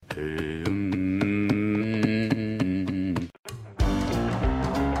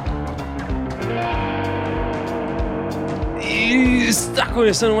Está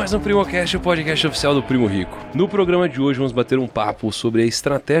começando mais um PrimoCast, o podcast oficial do Primo Rico. No programa de hoje vamos bater um papo sobre a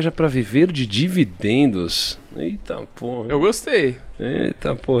estratégia para viver de dividendos. Eita porra. Eu gostei.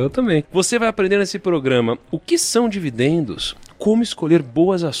 Eita porra, eu também. Você vai aprender nesse programa o que são dividendos, como escolher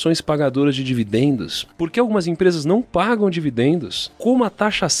boas ações pagadoras de dividendos, por que algumas empresas não pagam dividendos, como a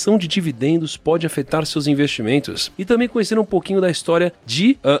taxação de dividendos pode afetar seus investimentos e também conhecer um pouquinho da história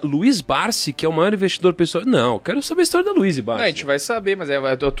de Louise Barsi, que é o maior investidor pessoal. Não, quero saber a história da Louise Barsi. Não, a gente vai saber, mas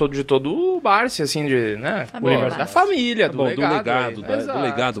eu tô de todo o Barsi, assim, de, né? Da família, do legado. Do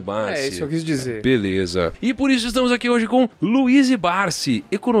legado Barsi. É isso que eu quis dizer. Beleza. E por isso estamos aqui hoje com Louise Barsi,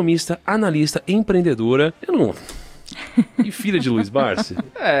 economista, analista, empreendedora. E filha de Louise Barsi?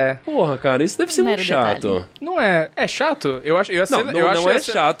 É. Porra, cara, isso deve ser muito chato. Não é? É chato? Eu acho. Não é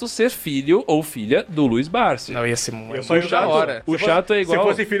chato ser filho ou filha do Louise Barsi. Não, ia ser muito da hora. O chato é igual. Se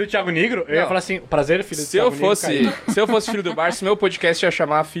fosse filho do Thiago Negro, eu ia falar assim: prazer, filho do Thiago Negro. Se eu fosse filho do Barsi, meu podcast ia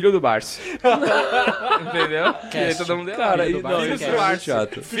chamar Filho do Barsi. Entendeu? Cast. Todo mundo cara, Filhos do Barsi.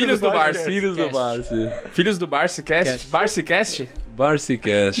 Chato. Filhos do Barsi. Filhos do Barsi. Filhos do Barsi Cast? Barsi Cast?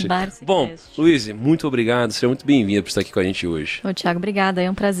 BarsiCast. Bom, Louise, muito obrigado. Seja muito bem-vinda por estar aqui com a gente hoje. Ô, Thiago, obrigada.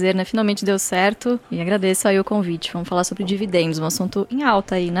 É um prazer, né? Finalmente deu certo. E agradeço aí o convite. Vamos falar sobre dividendos, um assunto em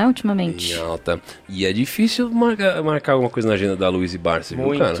alta aí, né? Ultimamente. Em alta. E é difícil marcar alguma coisa na agenda da Louise Barsi,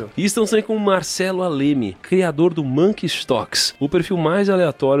 viu, cara? E estamos também com o Marcelo Aleme, criador do Monkey Stocks, o perfil mais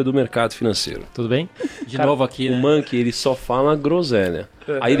aleatório do mercado financeiro. Tudo bem? De novo aqui, né? O Monkey, ele só fala groselha.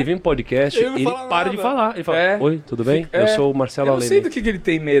 Aí ele vem no podcast, ele para de falar. Ele fala, oi, tudo bem? Eu sou o Marcelo Aleme. Eu não sei do que ele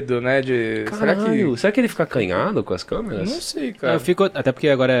tem medo, né? Será que ele fica acanhado com as câmeras? Não sei, cara. Eu fico, até porque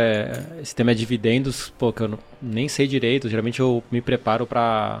agora esse tema é dividendos, pô, que eu nem sei direito. Geralmente eu me preparo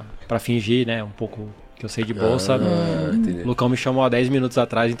pra fingir, né, um pouco que eu sei de bolsa. O Lucão me chamou há 10 minutos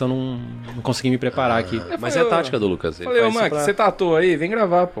atrás, então não consegui me preparar aqui. Mas é a tática do Lucas. Ele falei, Max, você tatuou aí? Vem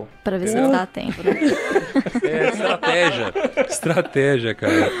gravar, pô. Pra ver se dá tempo, né? Estratégia,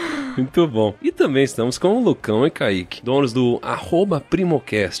 cara. Muito bom. E também estamos com o Lucão e Kaique, donos do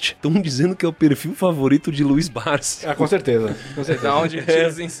 @PrimoCast. Estão dizendo que é o perfil favorito de Louise Barsi. Com certeza. Da onde tira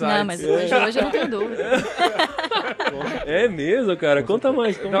os insights. Não, mas hoje eu não tenho dúvida. É mesmo, cara? Conta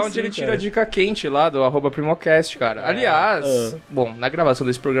mais. Da onde ele tira a dica quente lá do @PrimoCast, cara. Aliás, bom, na gravação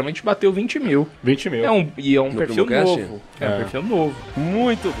desse programa a gente bateu 20 mil. 20 mil. É um perfil PrimoCast? novo. É um perfil novo.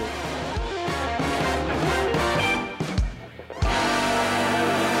 Muito bom.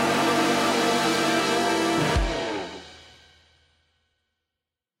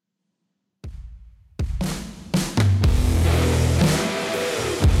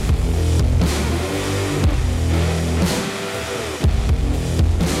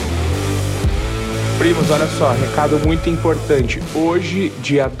 Primos, olha só, recado muito importante. Hoje,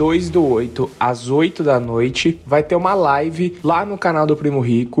 dia 2/8, às 8 da noite, vai ter uma live lá no canal do Primo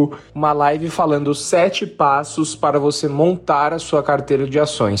Rico, uma live falando 7 passos para você montar a sua carteira de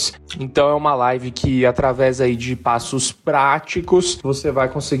ações. Então é uma live que, através aí de passos práticos, você vai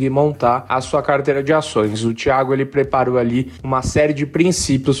conseguir montar a sua carteira de ações. O Thiago, ele preparou ali uma série de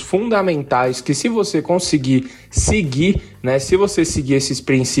princípios fundamentais que, se você conseguir seguir, né, se você seguir esses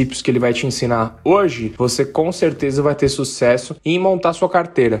princípios que ele vai te ensinar hoje, você com certeza vai ter sucesso em montar sua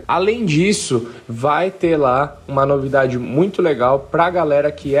carteira. Além disso, vai ter lá uma novidade muito legal pra galera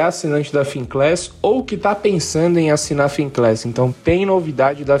que é assinante da Finclass ou que tá pensando em assinar a Finclass. Então tem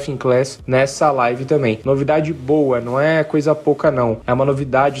novidade da Finclass nessa live também. Novidade boa, não é coisa pouca não. É uma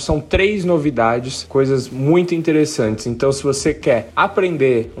novidade, são 3 novidades, coisas muito interessantes. Então, se você quer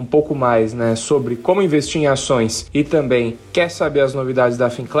aprender um pouco mais, né, sobre como investir em ações e também quer saber as novidades da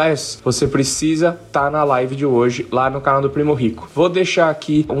Finclass, você precisa estar na live de hoje lá no canal do Primo Rico. Vou deixar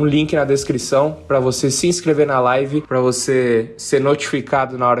aqui um link na descrição para você se inscrever na live, para você ser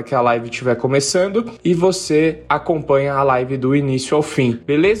notificado na hora que a live estiver começando e você acompanha a live do início ao fim.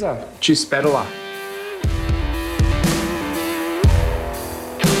 Beleza? Te espero lá.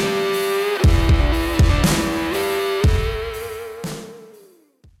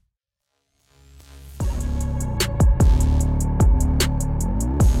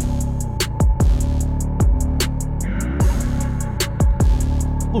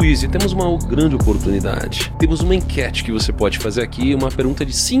 Louise, temos uma grande oportunidade. Temos uma enquete que você pode fazer aqui, uma pergunta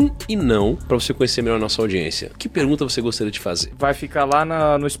de sim e não, para você conhecer melhor a nossa audiência. Que pergunta você gostaria de fazer? Vai ficar lá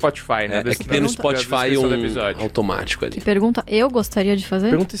no Spotify, né? É que tem no Spotify um automático ali. Que pergunta eu gostaria de fazer?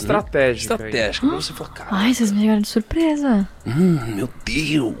 Pergunta estratégica. Estratégica, pra você falar, cara. Ai, vocês me pegaram de surpresa. Meu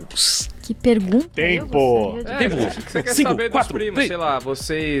Deus. Que pergunta. Tempo. Você quer 5, saber 4, dos primos, 3. sei lá,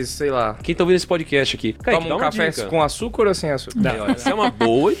 vocês, sei lá. Quem tá ouvindo esse podcast aqui? Kaique, Toma dá um uma café dica. com açúcar ou sem açúcar? Não, essa é uma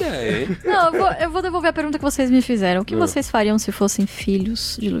boa ideia, hein? Não, eu vou devolver a pergunta que vocês me fizeram. O que vocês fariam se fossem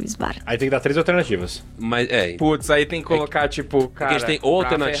filhos de Louise Barsi? Aí tem que dar 3 alternativas. Mas, Putz, aí tem que colocar, tipo, porque cara... a gente tem ou pra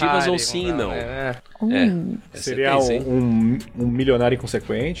alternativas Ferrari, ou sim e não. Essa Seria pensa, hein? um milionário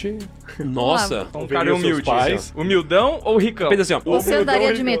inconsequente. Nossa. Um Veria cara os seus humilde. pais. Assim, ó. Humildão ou ricão? Pensa assim, ó. Você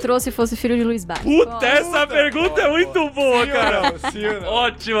andaria de metrô se fosse filho de Louise Barsi? Puta, essa pergunta é muito boa, cara. Sim ou não?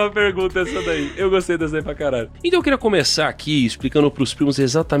 Ótima pergunta essa daí. Eu gostei dessa aí pra caralho. Então eu queria começar aqui explicando pros primos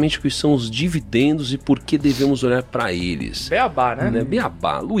exatamente o que são os dividendos e por que devemos olhar pra eles. Beabá, né?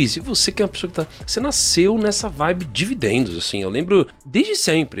 Beabá. Luiz, e você que é uma pessoa que tá... Você nasceu nessa vibe dividendos, assim. Eu lembro desde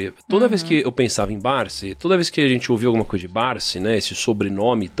sempre. Toda vez que eu pensava em Barsi, toda vez que a gente ouvia alguma coisa de Barsi, né? Esse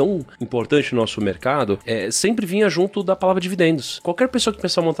sobrenome tão importante no nosso mercado, sempre vinha junto da palavra dividendos. Qualquer pessoa que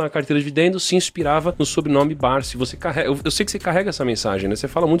pensava em montar uma carteira de dividendos se inspirava no sobrenome Barsi. Você carrega... Eu sei que você carrega essa mensagem, né? Você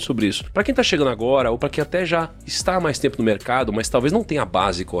fala muito sobre isso. Pra quem tá chegando agora, ou pra quem até já está há mais tempo no mercado, mas talvez não tenha a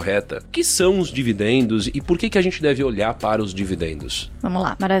base correta, o que são os dividendos e por que a gente deve olhar para os dividendos? Vamos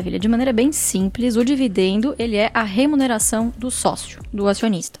lá, maravilha. De maneira bem simples, o dividendo, ele é a remuneração do sócio, do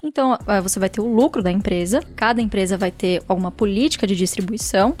acionista. Então, você vai ter o lucro da empresa, cada empresa vai ter alguma política de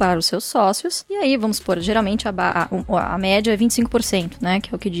distribuição para os seus sócios, e aí, vamos supor, geralmente a média é 25%, né,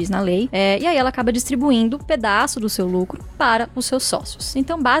 que é o que diz na lei, e aí ela acaba distribuindo pedaço do seu lucro para os seus sócios.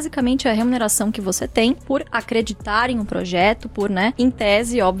 Então, basicamente, é a remuneração que você tem por acreditar em um projeto, por, né, em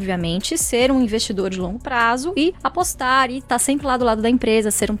tese, obviamente, ser um investidor de longo prazo e apostar e estar sempre lá do lado da empresa,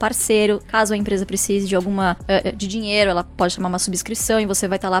 ser um parceiro. Caso a empresa precise de de dinheiro, ela pode chamar uma subscrição e você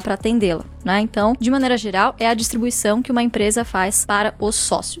vai estar lá para atendê-la, né? Então, de maneira geral, é a distribuição que uma empresa faz para os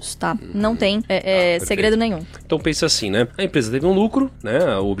sócios, tá? Não tem segredo nenhum. Então pensa assim, né? A empresa teve um lucro,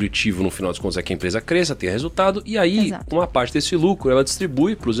 né? O objetivo, no final das contas, é que a empresa cresça, tenha resultado, e aí, Exato. uma parte desse lucro, ela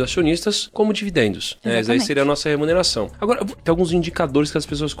distribui para os acionistas como dividendos. Essa aí seria a nossa remuneração. Agora, tem alguns indicadores que as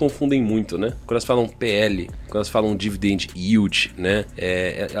pessoas confundem muito, né? Quando elas falam PL, quando elas falam dividend yield, né?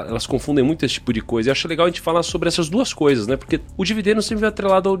 Elas confundem muito esse tipo de coisa. E acho legal a gente falar sobre essas duas coisas, né? Porque o dividendo sempre é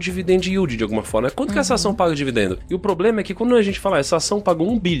atrelado ao dividend yield, de alguma forma. Quanto que essa ação paga dividendo? E o problema é que quando a gente fala, essa ação pagou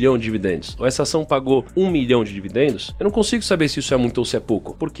 1 bilhão de dividendos, ou essa ação pagou 1 milhão de dividendos, eu não consigo saber se isso é muito ou se é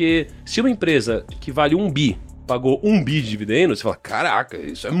pouco. Porque se uma empresa que vale 1 bi pagou 1 bi de dividendo, você fala, caraca,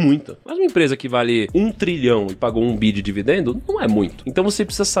 isso é muito. Mas uma empresa que vale 1 trilhão e pagou 1 bi de dividendo, não é muito. Então você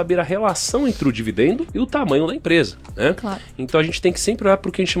precisa saber a relação entre o dividendo e o tamanho da empresa, né? Claro. Então a gente tem que sempre olhar para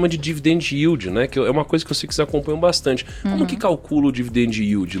o que a gente chama de dividend yield, né? Que é uma coisa que eu sei que vocês acompanham bastante. Como que calcula o dividend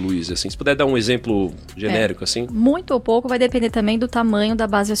yield, Luiz? Assim, se puder dar um exemplo genérico, assim. Muito ou pouco vai depender também do tamanho da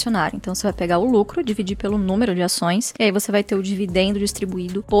base acionária. Então você vai pegar o lucro, dividir pelo número de ações, e aí você vai ter o dividendo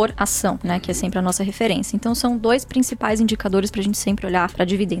distribuído por ação, né? Que é sempre a nossa referência. Então são dois principais indicadores pra gente sempre olhar para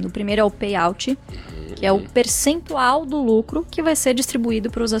dividendo. O primeiro é o payout, que é o percentual do lucro que vai ser distribuído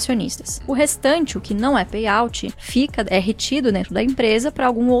para os acionistas. O restante, o que não é payout, é retido dentro da empresa para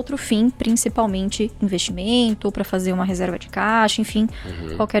algum outro fim, principalmente investimento, ou para fazer uma reserva de caixa, enfim,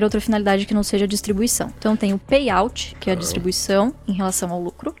 qualquer outra finalidade que não seja distribuição. Então tem o payout, que é a distribuição em relação ao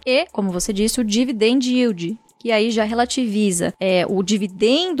lucro, e, como você disse, o dividend yield, que aí já relativiza o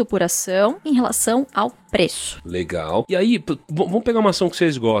dividendo por ação em relação ao preço. Legal. E aí, vamos pegar uma ação que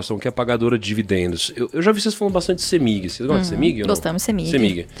vocês gostam, que é a pagadora de dividendos. Eu já vi vocês falando bastante de CEMIG. Vocês gostam de CEMIG ou não? Gostamos de CEMIG.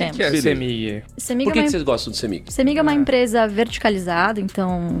 CEMIG. Temos. O que é CEMIG? CEMIG Por que vocês gostam de CEMIG? CEMIG é uma empresa verticalizada,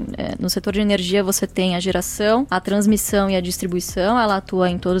 então no setor de energia você tem a geração, a transmissão e a distribuição, ela atua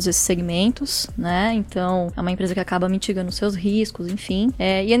em todos esses segmentos, né? Então é uma empresa que acaba mitigando seus riscos, enfim.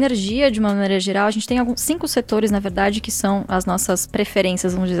 E energia, de uma maneira geral, a gente tem 5 setores, na verdade, que são as nossas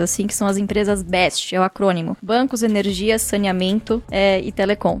preferências, vamos dizer assim, que são as empresas BEST, é o acrônimo. Bancos, energia, saneamento e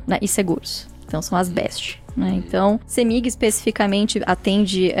telecom, né? E seguros. Então são as BEST. Né? Então, CEMIG especificamente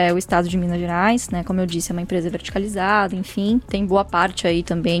atende o estado de Minas Gerais, né? Como eu disse, é uma empresa verticalizada, enfim. Tem boa parte aí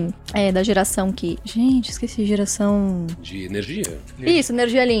também da geração que... Gente, esqueci, geração... De energia. Isso,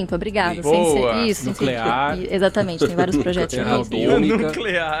 energia limpa, obrigada. Boa. Isso, Nuclear. Exatamente, tem vários projetos aí.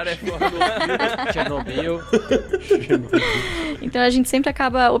 Nuclear é foda. Chernobyl. Então a gente sempre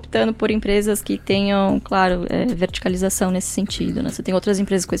acaba optando por empresas que tenham, claro, verticalização nesse sentido, né? Você tem outras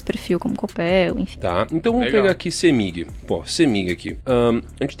empresas com esse perfil, como Copel, enfim. Tá, então Vamos Legal. pegar aqui CEMIG. Pô, CEMIG aqui.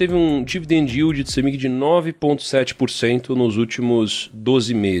 A gente teve um dividend yield de CEMIG de 9,7% nos últimos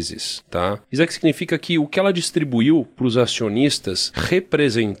 12 meses, tá? Isso aqui significa que o que ela distribuiu para os acionistas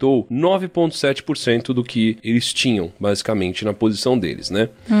representou 9,7% do que eles tinham, basicamente, na posição deles, né?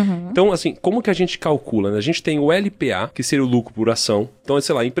 Então, assim, como que a gente calcula, né? A gente tem o LPA, que seria o lucro por ação. Então,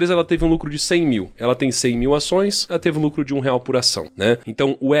 sei lá, a empresa ela teve um lucro de 100 mil. Ela tem 100 mil ações, ela teve um lucro de R$1 por ação, né?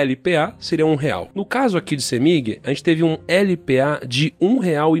 Então, o LPA seria R$1. No caso aqui de CEMIG, a gente teve um LPA de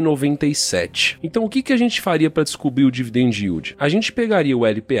R$1,97. Então, o que a gente faria para descobrir o dividend yield? A gente pegaria o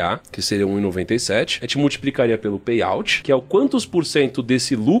LPA, que seria 1,97, a gente multiplicaria pelo payout, que é o quantos por cento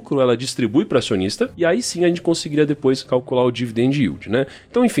desse lucro ela distribui para acionista, e aí sim a gente conseguiria depois calcular o dividend yield, né?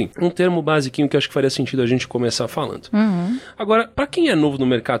 Então, enfim, um termo basiquinho que acho que faria sentido a gente começar falando. Agora, para quem é novo no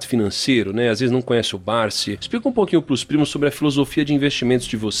mercado financeiro, né, às vezes não conhece o Barsi, explica um pouquinho para os primos sobre a filosofia de investimentos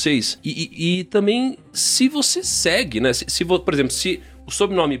de vocês e também se você segue, né, por exemplo, se o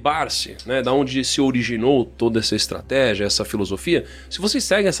sobrenome Barsi, né, da onde se originou toda essa estratégia, essa filosofia, se vocês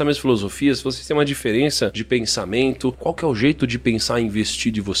seguem essa mesma filosofia, se vocês têm uma diferença de pensamento, qual que é o jeito de pensar e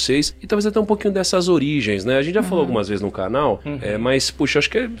investir de vocês, e talvez até um pouquinho dessas origens, né? A gente já falou algumas vezes no canal, mas, puxa, acho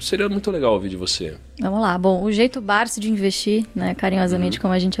que seria muito legal ouvir de você. Vamos lá. Bom, o jeito Barsi de investir, né, carinhosamente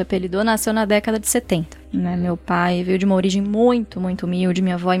como a gente apelidou, nasceu na década de 70. Né? Meu pai veio de uma origem muito, muito humilde,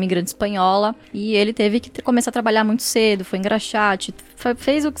 minha avó é imigrante espanhola, e ele teve que começar a trabalhar muito cedo, foi engraxate,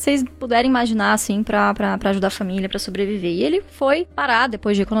 fez o que vocês puderem imaginar, assim, pra ajudar a família, pra sobreviver. E ele foi parar,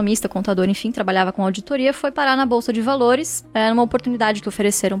 depois de economista, contador, enfim, trabalhava com auditoria, foi parar na Bolsa de Valores, numa oportunidade que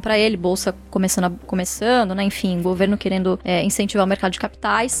ofereceram pra ele, Bolsa começando, né, enfim, o governo querendo incentivar o mercado de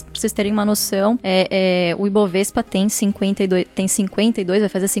capitais. Pra vocês terem uma noção, o Ibovespa tem 52, vai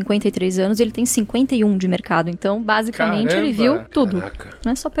fazer 53 anos, e ele tem 51 de mercado. Então, basicamente, Caramba. ele viu tudo. Caraca.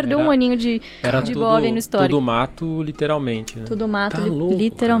 Né? Só perdeu um aninho de Ibov no histórico. Tudo mato, literalmente. Né? Tudo mato, Tá louco,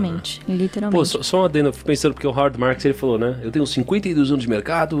 literalmente. Literalmente. Pô, só um adendo, eu fico pensando, porque o Howard Marks, ele falou, né? Eu tenho 52 anos de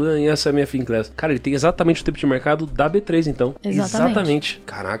mercado, e essa é a minha fin class. Cara, ele tem exatamente o tempo de mercado da B3, então. Exatamente.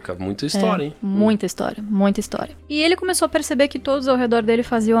 Caraca, muita história, hein? Muita história, muita história. E ele começou a perceber que todos ao redor dele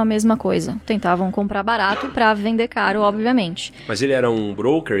faziam a mesma coisa. Tentavam comprar barato pra vender caro, obviamente. Mas ele era um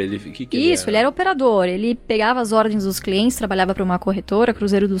broker? Isso, ele era operador. Ele pegava as ordens dos clientes, trabalhava para uma corretora,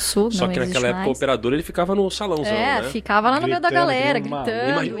 Cruzeiro do Sul, Só não que existe naquela época mais. o operador ele ficava no salãozão, né? Ficava lá no meio da Gritando, galera, que nem um gritando,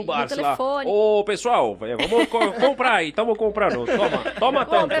 Imagina o no Barsi lá. telefone. Ô, pessoal, vamos comprar aí, estamos comprando. Toma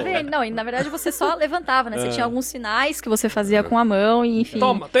tanto. Compra, vem. Não, e na verdade você só levantava, né? Você tinha alguns sinais que você fazia com a mão, e enfim.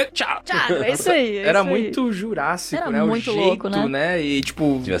 Toma, tchau. Tchau, é isso aí. Era muito jurássico, Era né? muito o jeito, louco, né? E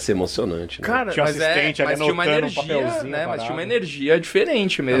tipo... Devia ser emocionante, né? Cara, Tinha um mas assistente ali mas tinha uma anotando um energia, papelzinho né? Mas parado. tinha uma energia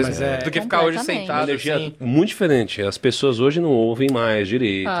diferente mesmo. mas é- do que ficar hoje Completamente. sentado, Uma energia assim. muito diferente. As pessoas hoje não ouvem mais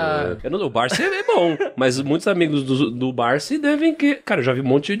direito. Ah. Né? O Barsi é bom, mas muitos amigos do Barsi devem que... Cara, eu já vi um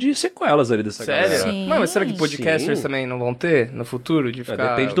monte de sequelas ali dessa Sério? galera. Sim. Mas será que podcasters Sim. também não vão ter no futuro? De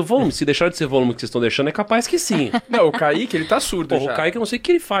ficar... Depende do volume. Se deixar de ser volume que vocês estão deixando, é capaz que sim. Não, o Kaique, ele tá surdo Porra, já. o Kaique, eu não sei o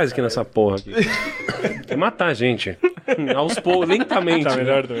que ele faz aqui nessa porra. Aqui. Quer matar a gente. Aos poucos, lentamente. Tá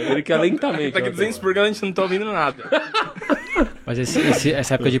melhor né? do Ele quer lentamente. Tá aqui 200 por a gente não tá ouvindo nada. Mas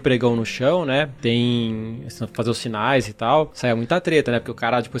essa época de pregão no chão, né? Tem. Fazer os sinais e tal. Saia muita treta, né? Porque o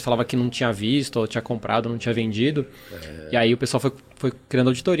cara depois falava que não tinha visto, ou tinha comprado, ou não tinha vendido. E aí o pessoal foi criando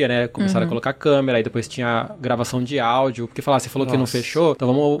auditoria, né? Começaram a colocar câmera, aí depois tinha gravação de áudio. Porque falava, você falou que não fechou, então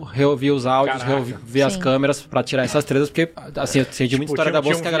vamos reouvir os áudios, reouvir as Sim. câmeras pra tirar essas tretas, porque assim, eu sei de muita história da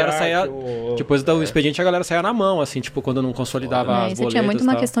bolsa que a galera saía. Depois do expediente a galera saía na mão, assim, tipo, quando não consolidava as Isso boletas. tinha muito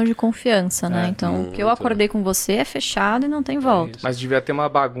uma e tal. questão de confiança, né? Então, o que eu acordei com você é fechado e não tem volta. Mas devia ter uma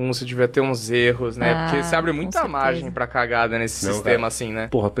bagunça, devia ter uns erros, né? Ah, Porque você abre com muita certeza. margem pra cagada nesse Não, sistema, cara. assim, né?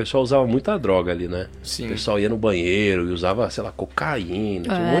 Porra, o pessoal usava muita droga ali, né? Sim. O pessoal ia no banheiro e usava, sei lá, cocaína,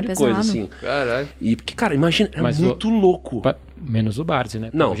 tinha um monte de pesado. coisa assim. Caralho. E porque, cara, imagina, é Mas muito louco. Menos o Barsi, né?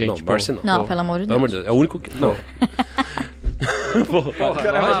 Não, Gente, não, pô, Barsi não. Não, pelo amor de Pelo amor Deus. de Deus, é o único que... Não. Porra,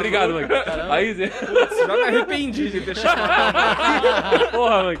 caramba. obrigado, mãe. Aí, Já me arrependi de ter chamado.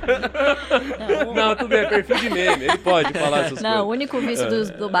 porra, mãe. Não, tudo bem, é perfil de meme, ele pode falar essas Não, o coisas. único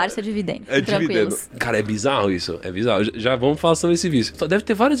vício do Barsi é dividendo. É dividendo. Tranquilos. Cara, é bizarro isso, é bizarro. Já vamos falar sobre esse vício. Deve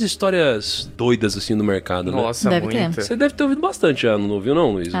ter várias histórias doidas, assim, no mercado, né? Nossa, Deve ter. muita. Você deve ter ouvido bastante já, não ouviu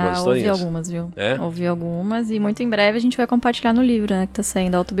não, Luiz? Umas Ouvi historinhas? algumas, viu? É? Ouvi algumas e muito em breve a gente vai compartilhar no livro, né? Que tá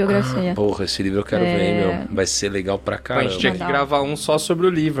saindo, a autobiografia. Porra, esse livro eu quero ver, hein, meu. Vai ser legal pra A caramba. gente tinha que Mandar gravar um só sobre o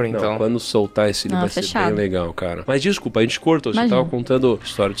livro, então. Não, quando soltar esse livro vai ser bem legal, cara. Mas desculpa, a gente cortou. Você tava contando a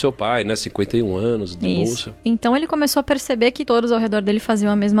história do seu pai, né? 51 anos de bolsa. Então ele começou a perceber que todos ao redor dele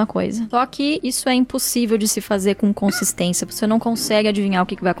faziam a mesma coisa. Só que isso é impossível de se fazer com consistência. Você não consegue adivinhar o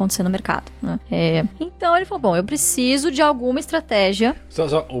que vai acontecer no mercado, né? Então ele falou, bom, eu preciso de alguma estratégia.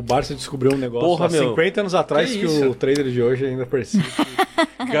 Só, o Barsi descobriu um negócio há 50 anos atrás que o trader de hoje ainda persiste.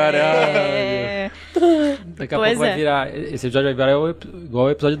 Caralho! Daqui a pouco vai virar... Esse episódio vai virar igual o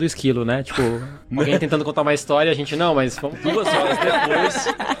episódio do esquilo, né? Tipo, alguém tentando contar uma história, a gente, não, mas vamos 2 horas depois.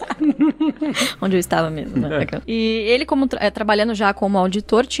 Onde eu estava mesmo, né? E ele, como trabalhando já como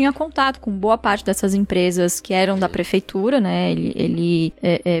auditor, tinha contato com boa parte dessas empresas que eram da prefeitura, né? Ele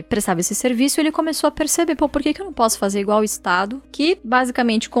prestava esse serviço e ele começou a perceber, pô, por que eu não posso fazer igual o Estado, que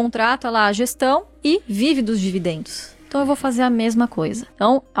basicamente contrata lá a gestão e vive dos dividendos? Então eu vou fazer a mesma coisa.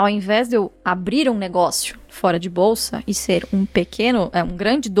 Então, ao invés de eu abrir um negócio fora de bolsa e ser um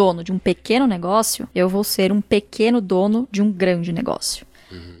grande dono de um pequeno negócio, eu vou ser um pequeno dono de um grande negócio.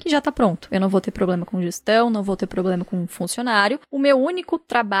 Que já tá pronto. Eu não vou ter problema com gestão, não vou ter problema com funcionário. O meu único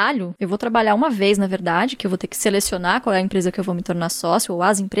trabalho, eu vou trabalhar uma vez, na verdade, que eu vou ter que selecionar qual é a empresa que eu vou me tornar sócio, ou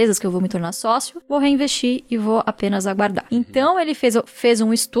as empresas que eu vou me tornar sócio, vou reinvestir e vou apenas aguardar. Então, ele fez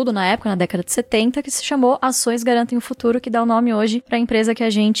um estudo na época, na década de 70, que se chamou Ações Garantem o Futuro, que dá o nome hoje para a empresa que a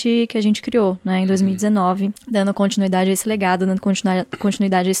gente criou, né, em 2019, dando continuidade a esse legado, dando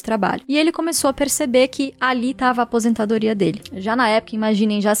continuidade a esse trabalho. E ele começou a perceber que ali estava a aposentadoria dele. Já na época,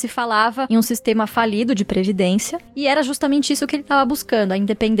 imaginem, já se falava em um sistema falido de previdência e era justamente isso que ele estava buscando, a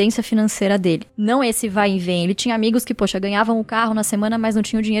independência financeira dele. Não esse vai e vem. Ele tinha amigos que, ganhavam o carro na semana, mas não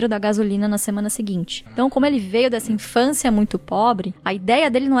tinham o dinheiro da gasolina na semana seguinte. Então, como ele veio dessa infância muito pobre, a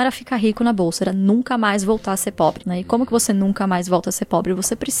ideia dele não era ficar rico na bolsa, era nunca mais voltar a ser pobre, né? E como que você nunca mais volta a ser pobre?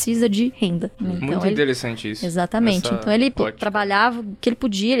 Você precisa de renda. Né? Então, muito interessante isso. Exatamente. Então, ele trabalhava o que ele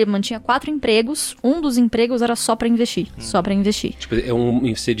podia, ele mantinha 4 empregos, um dos empregos era só para investir, só para investir. Tipo,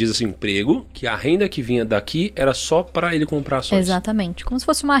 você diz assim, emprego, que a renda que vinha daqui era só para ele comprar ações. Exatamente. Como se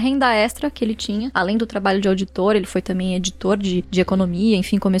fosse uma renda extra que ele tinha. Além do trabalho de auditor, ele foi também editor de economia,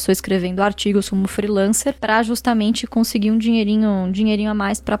 enfim, começou escrevendo artigos como freelancer para justamente conseguir um dinheirinho a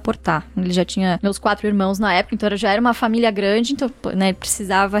mais para aportar. Ele já tinha meus 4 irmãos na época, então já era uma família grande, então, né,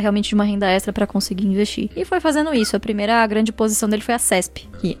 precisava realmente de uma renda extra para conseguir investir. E foi fazendo isso. A primeira grande posição dele foi a CESP,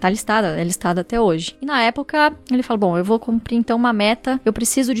 que tá listada, é listada até hoje. E na época, ele falou, bom, eu vou cumprir então uma meta, eu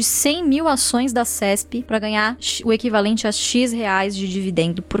preciso de 100 mil ações da CESP para ganhar o equivalente a X reais de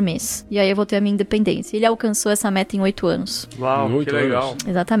dividendo por mês. E aí eu vou ter a minha independência. Ele alcançou essa meta em 8 anos. Uau, que legal.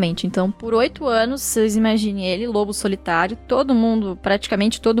 Exatamente. Então, por 8 anos, vocês imaginem ele, lobo solitário,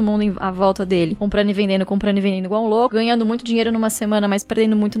 praticamente todo mundo à volta dele, comprando e vendendo igual um louco, ganhando muito dinheiro numa semana, mas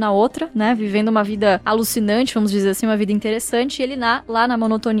perdendo muito na outra, né? Vivendo uma vida alucinante, vamos dizer assim, uma vida interessante. E ele lá na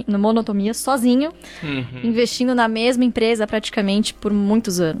monotonia, sozinho, investindo na mesma empresa praticamente por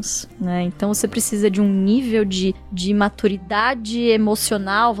muitos anos, né? Então você precisa de um nível de maturidade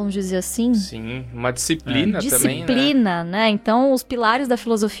emocional, vamos dizer assim. Sim, uma disciplina também, Disciplina, né? Então os pilares da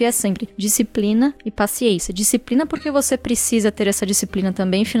filosofia é sempre disciplina e paciência. Disciplina porque você precisa ter essa disciplina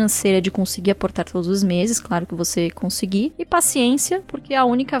também financeira de conseguir aportar todos os meses, claro que você conseguir. E paciência porque a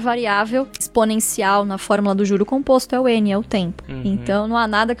única variável exponencial na fórmula do juro composto é o N, é o tempo. Então não há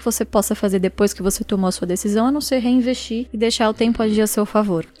nada que você possa fazer depois que você tomou a sua decisão, a não ser reinvestir e deixar o tempo agir a seu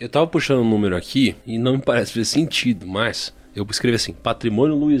favor. Eu tava puxando um número aqui e não me parece fazer sentido, mas eu escrevi assim,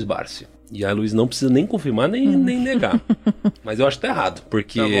 patrimônio Louise Barsi. E a Luiz não precisa nem confirmar, nem negar. Mas eu acho que tá errado,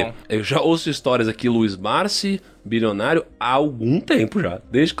 porque eu já ouço histórias aqui, Louise Barsi, bilionário, há algum tempo já.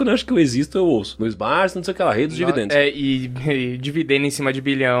 Desde que eu acho que eu existo, eu ouço. Luiz Barsi, não sei o que lá, rei dos dividendos. E dividendo em cima de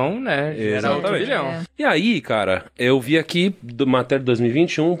bilhão, né? Exatamente. Bilhão. E aí, cara, eu vi aqui, matéria de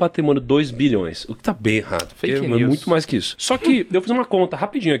 2021, um patrimônio 2 bilhões. O que tá bem errado. Fake é news. Muito mais que isso. Só que eu fiz uma conta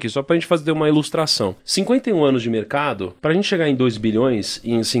rapidinho aqui, só pra gente fazer uma ilustração. 51 anos de mercado, pra gente chegar em 2 bilhões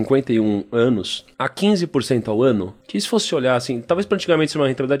em 51 anos, a 15% ao ano, que se fosse olhar assim, talvez pra antigamente seja uma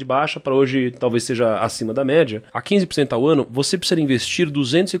rentabilidade baixa, pra hoje talvez seja acima da média, a 15% ao ano, você precisa investir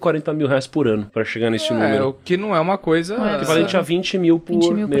R$240 mil por ano pra chegar nesse número. O que não é uma coisa... Equivalente a 20 mil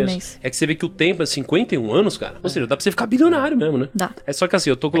por mês. É que você vê que o tempo é 51 anos, cara. Ou seja, dá pra você ficar bilionário mesmo, né? Dá. É só que assim,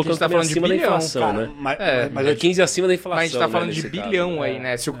 eu tô colocando tá falando acima de bilhão, da inflação, cara, né? Mas é 15 acima da inflação. Mas a gente tá falando né, de nesse bilhão caso. aí,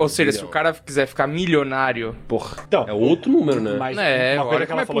 né? Ou seja, se o cara quiser ficar milionário... Porra, então, é outro número, né? Mas uma coisa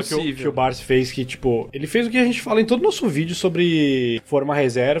que ela falou que o Barsi fez que, tipo, ele fez o que a gente fala em todo o nosso vídeo sobre formar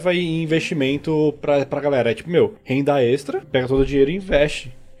reserva e investimento pra galera. É tipo, renda extra, pega todo o dinheiro e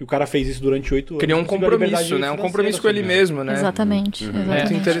investe. E o cara fez isso durante 8 anos. Criou um compromisso, né? Um compromisso com ele mesmo, né? Exatamente.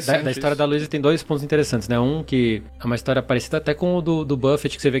 Muito interessante. Da história da Louise tem 2 pontos interessantes, né? Um que é uma história parecida até com o do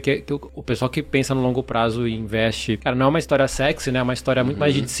Buffett, que você vê que o pessoal que pensa no longo prazo e investe... Cara, não é uma história sexy, né? É uma história muito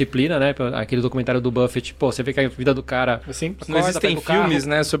mais de disciplina, né? Aquele documentário do Buffett, pô, você vê que a vida do cara... Assim, não existem filmes,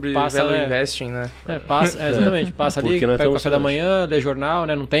 né? Sobre value investing, né? Exatamente. Passa ali, pega o café da manhã, lê jornal,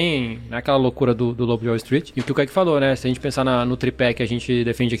 né? Não tem aquela loucura do Lobo de Wall Street. E o que o Kaique falou, né? Se a gente pensar no tripé que a gente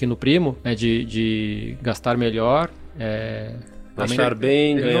defende aqui no Primo, né? De gastar melhor... Gastar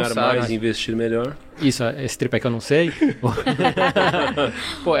bem, ganhar mais, investir melhor. Isso, esse tripé que eu não sei.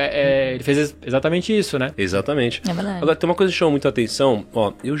 Pô, ele fez exatamente isso, né? Exatamente. É verdade. Agora, tem uma coisa que chama muita atenção.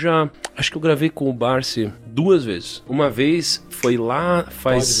 Ó, eu já... Acho que eu gravei com o Barsi 2 vezes. Uma vez foi lá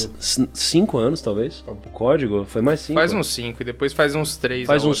faz 5 anos, talvez. O código foi mais 5. Faz uns 5 e depois faz uns 3.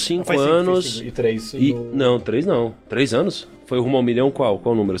 Faz uns 5 anos. E 3. Não, 3 não. 3 anos? Foi rumo ao milhão qual?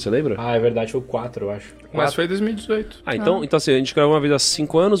 Qual número, você lembra? Ah, é verdade, foi o 4, eu acho. Mas foi 2018. Então assim, a gente gravou uma vez há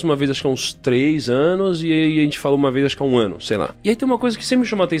 5 anos, uma vez acho que há uns 3 anos, e aí a gente falou uma vez acho que há 1 ano, sei lá. E aí tem uma coisa que sempre me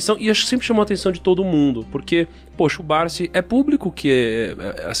chamou a atenção, e acho que sempre chamou a atenção de todo mundo, porque, poxa, o Barsi é público, que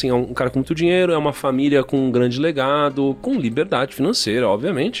assim, é um cara com muito dinheiro, é uma família com um grande legado, com liberdade financeira,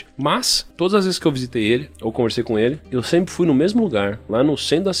 obviamente, mas todas as vezes que eu visitei ele, ou conversei com ele, eu sempre fui no mesmo lugar, lá no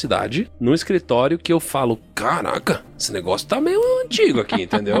centro da cidade, no escritório, que eu falo, caraca, esse negócio tá meio antigo aqui,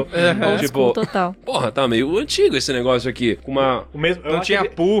 entendeu? Tipo, total. Porra, tá meio antigo esse negócio aqui. Com uma... Não tinha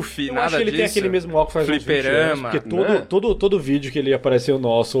puff, nada disso. Eu acho que ele tem aquele mesmo óculos faz fliperama, uns 20 anos, porque todo vídeo que ele apareceu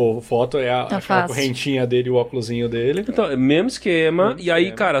nosso foto é aquela correntinha dele, o óculosinho dele. Então, mesmo esquema. E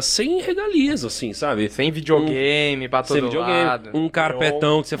aí, cara, sem regalias, assim, sabe? Sem videogame pra todo lado. Um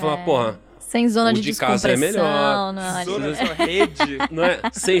carpetão que você fala, porra... Sem zona de descompressão. Casa é melhor. Zona de rede. Não é?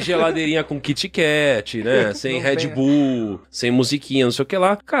 Sem geladeirinha com Kit Kat, né? Sem Red Bull, sem musiquinha, não sei o que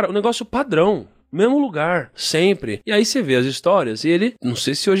lá. Cara, o negócio padrão. Mesmo lugar, sempre. E aí você vê as histórias e ele, não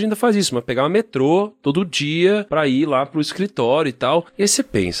sei se hoje ainda faz isso, mas pegava metrô todo dia pra ir lá pro escritório e tal. E aí você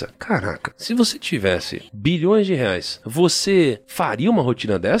pensa, caraca, se você tivesse bilhões de reais, você faria uma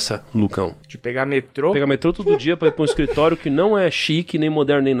rotina dessa, Lucão? De pegar metrô? Pegar metrô todo dia pra ir pra um escritório que não é chique, nem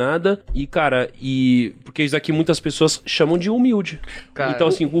moderno, nem nada. E, cara, porque isso daqui muitas pessoas chamam de humilde. Cara, então,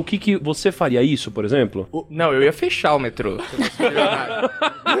 assim, o que você faria isso, por exemplo? Não, eu ia fechar o metrô.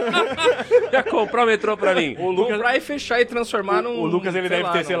 Ia comprar o metrô pra mim. Comprar e fechar e transformar num... O Lucas, ele deve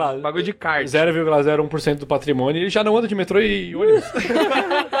ter, sei lá... bagulho de kart. 0,01% do patrimônio. Ele já não anda de metrô e ônibus.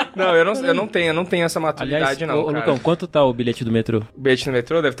 Não, eu não tenho essa maturidade. Aliás, não, Lucão, quanto tá o bilhete do metrô? O bilhete do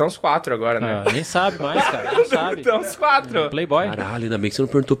metrô deve estar uns 4 agora, né? Nem sabe mais, cara. Não sabe. Tá uns 4. Playboy. Caralho, ainda bem que você não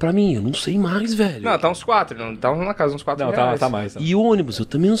perguntou pra mim. Eu não sei mais, velho. Não, tá uns 4. Não, tá na casa uns 4 reais. Não, tá mais. E o ônibus? Eu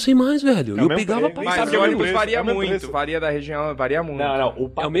também não sei mais, velho. Eu pegava pra... Mas o ônibus varia muito. Varia da região, varia muito.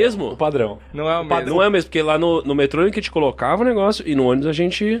 Não. É o mesmo? O padrão. Não é o mesmo. Não é o mesmo, porque lá no metrô que a gente colocava o negócio e no ônibus a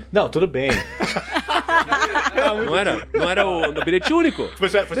gente... Não, tudo bem. Não era no bilhete único?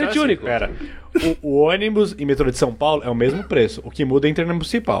 Bilhete único. Pera. O ônibus e metrô de São Paulo é o mesmo preço. O que muda é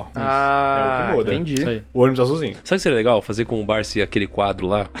intermunicipal. Ah, é o que muda. Entendi. O ônibus azulzinho. Sabe o que seria legal? Fazer com o Barsi aquele quadro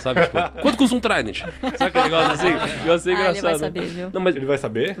lá, sabe? Tipo, quanto custa um Trident? Sabe aquele negócio assim? Ia ser engraçado. Ele vai saber, viu? Não, mas ele vai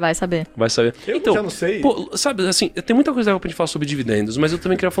saber? Vai saber. Vai saber. Eu então, já não sei. Pô, sabe, assim, tem muita coisa pra gente falar sobre dividendos, mas eu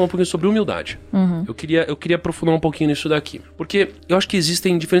também queria falar um pouquinho sobre humildade. Uhum. Eu queria aprofundar um pouquinho nisso daqui. Porque eu acho que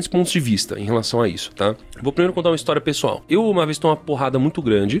existem diferentes pontos de vista em relação a isso, tá? Vou primeiro contar uma história pessoal. Eu uma vez tomei uma porrada muito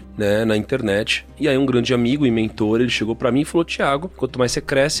grande, né, na internet, e aí um grande amigo e mentor, ele chegou pra mim e falou, Thiago, quanto mais você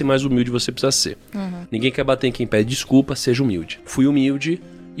cresce, mais humilde você precisa ser. Uhum. Ninguém quer bater em quem pede desculpa, seja humilde. Fui humilde,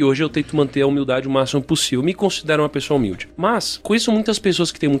 e hoje eu tento manter a humildade o máximo possível. Me considero uma pessoa humilde. Mas, conheço muitas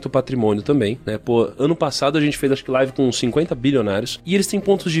pessoas que têm muito patrimônio também, né? Pô, ano passado a gente fez, acho que, live com 50 bilionários. E eles têm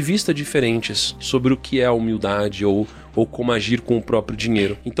pontos de vista diferentes sobre o que é a humildade ou como agir com o próprio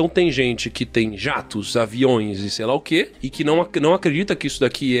dinheiro. Então tem gente que tem jatos, aviões e sei lá o quê, e que não acredita que isso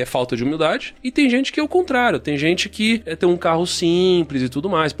daqui é falta de humildade. E tem gente que é o contrário. Tem gente que tem um carro simples e tudo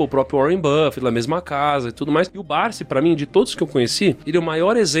mais. Pô, o próprio Warren Buffett, na mesma casa e tudo mais. E o Barsi, pra mim, de todos que eu conheci, ele é o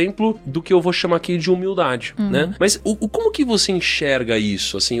maior exemplo do que eu vou chamar aqui de humildade, né? Mas como que você enxerga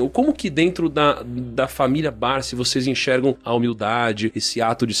isso, assim? Como que dentro da família Barsi vocês enxergam a humildade, esse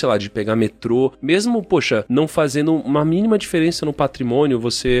ato de, sei lá, de pegar metrô, mesmo, poxa, não fazendo uma uma mínima diferença no patrimônio,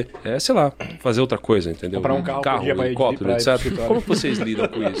 você, sei lá, fazer outra coisa, entendeu? Comprar um carro um helicóptero, etc. Como vocês lidam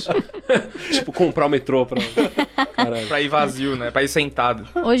com isso? Tipo, comprar o metrô pra ir vazio, né? Pra ir sentado.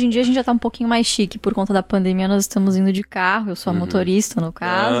 Hoje em dia a gente já tá um pouquinho mais chique. Por conta da pandemia, nós estamos indo de carro. Eu sou a motorista, no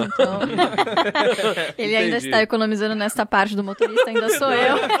caso. Então, ele ainda está economizando nesta parte do motorista, ainda sou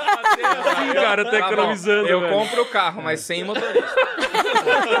eu. Sim, cara, tá economizando. Eu compro o carro, mas sem motorista.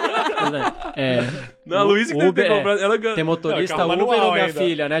 Não, a Louise que Uber, tem comprado. Ela tem motorista carro Uber manual ou minha ainda.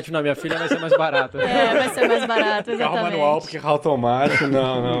 filha, né? Tipo, não, minha filha vai ser mais barata. Vai ser mais barato, exatamente. Carro manual, porque carro automático,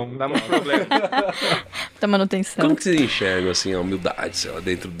 não Dá muito problema. Da manutenção. Como que vocês enxergam, assim, a humildade, sei lá,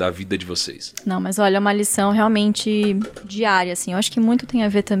 dentro da vida de vocês? Não, mas olha, é uma lição realmente diária, assim. Eu acho que muito tem a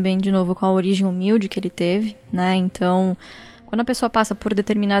ver também, de novo, com a origem humilde que ele teve, né? Então, quando a pessoa passa por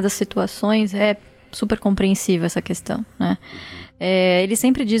determinadas situações, é super compreensível essa questão, né? Ele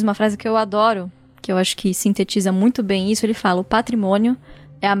sempre diz uma frase que eu adoro, que eu acho que sintetiza muito bem isso. Ele fala: o patrimônio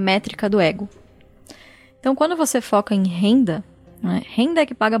é a métrica do ego. Então, quando você foca em renda, né, renda é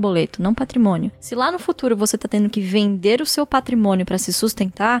que paga boleto, não patrimônio. Se lá no futuro você está tendo que vender o seu patrimônio para se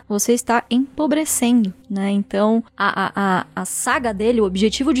sustentar, você está empobrecendo, né? Então, a saga dele, o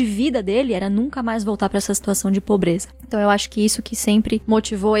objetivo de vida dele era nunca mais voltar para essa situação de pobreza. Então, eu acho que isso que sempre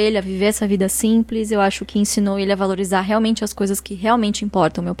motivou ele a viver essa vida simples, eu acho que ensinou ele a valorizar realmente as coisas que realmente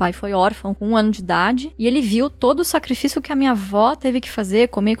importam. Meu pai foi órfão com 1 ano de idade e ele viu todo o sacrifício que a minha avó teve que fazer,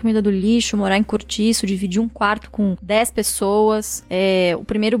 comer comida do lixo, morar em cortiço, dividir um quarto com 10 pessoas. O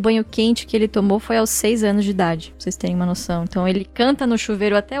primeiro banho quente que ele tomou foi aos 6 anos de idade, pra vocês terem uma noção. Então ele canta no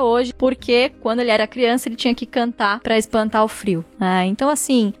chuveiro até hoje, porque quando ele era criança ele tinha que cantar pra espantar o frio. Então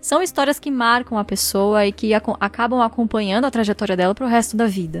assim, são histórias que marcam a pessoa e que acabam acompanhando a trajetória dela pro resto da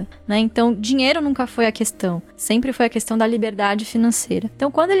vida, né? Então dinheiro nunca foi a questão, sempre foi a questão da liberdade financeira.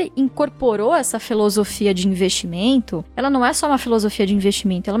 Então quando ele incorporou essa filosofia de investimento, ela não é só uma filosofia de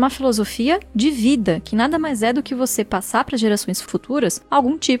investimento, ela é uma filosofia de vida, que nada mais é do que você passar para gerações futuras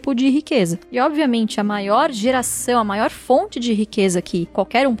algum tipo de riqueza. E obviamente a maior geração, a maior fonte de riqueza que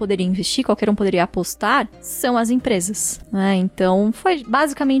qualquer um poderia investir, qualquer um poderia apostar, são as empresas, né? Então foi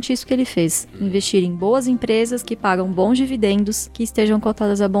basicamente isso que ele fez: investir em boas empresas que pagam bons dividendos, que estejam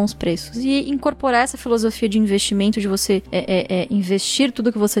cotadas a bons preços, e incorporar essa filosofia de investimento, de você investir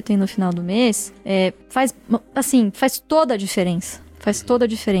tudo que você tem no final do mês, faz toda a diferença. Faz toda a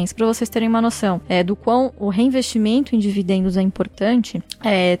diferença. Para vocês terem uma noção do quão o reinvestimento em dividendos é importante,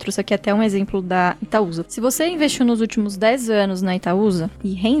 trouxe aqui até um exemplo da Itaúsa. Se você investiu nos últimos 10 anos na Itaúsa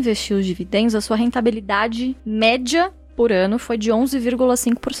e reinvestiu os dividendos, a sua rentabilidade média por ano foi de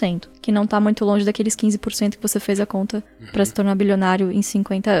 11,5%, que não está muito longe daqueles 15% que você fez a conta para se tornar bilionário em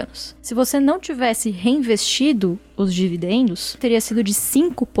 50 anos. Se você não tivesse reinvestido os dividendos, teria sido de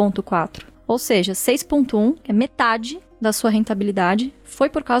 5,4%. Ou seja, 6,1%, que é metade da sua rentabilidade, foi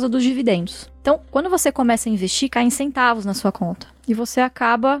por causa dos dividendos. Então, quando você começa a investir, caem centavos na sua conta. E você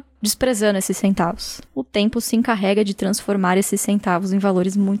acaba desprezando esses centavos. O tempo se encarrega de transformar esses centavos em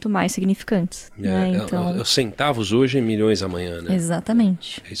valores muito mais significantes. Então... Centavos hoje em milhões amanhã, né?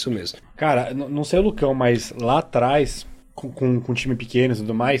 Exatamente. É isso mesmo. Cara, não sei o Lucão, mas lá atrás, com time pequeno e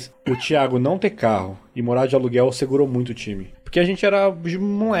tudo mais, o Thiago não ter carro e morar de aluguel segurou muito o time. Porque a gente era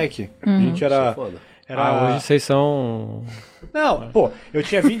moleque. A gente era... hoje vocês são... Não, pô, eu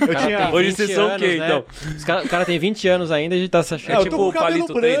tinha 20... Hoje vocês são o quê, né? então? O cara tem 20 anos ainda e a gente tá se achando... eu tipo tô com o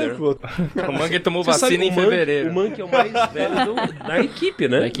Palito branco. O Monkey tomou Você vacina sabe, em fevereiro. O Monkey é o mais velho da equipe,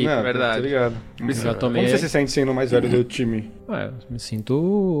 né? Da equipe, Não, verdade. Tá ligado. Já tomei... Como você se sente sendo o mais velho do time? Ué, eu me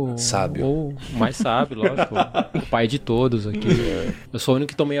sinto... Sábio. O mais sábio, lógico. O pai de todos aqui. Eu sou o único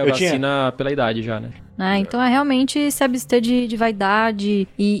que tomei a vacina pela idade já, né? Então é realmente se abster de vaidade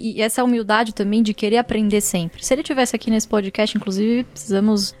e essa humildade também de querer aprender sempre. Se ele tivesse aqui nesse podcast, inclusive,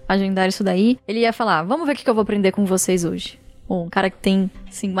 precisamos agendar isso daí, ele ia falar: vamos ver o que eu vou aprender com vocês hoje. Um cara que tem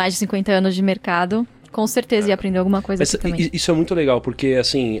mais de 50 anos de mercado, com certeza ia aprender alguma coisa aqui também. Isso é muito legal, porque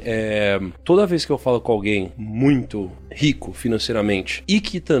assim, toda vez que eu falo com alguém muito rico financeiramente e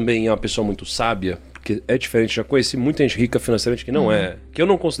que também é uma pessoa muito sábia, porque é diferente, já conheci muita gente rica financeiramente que não é, que eu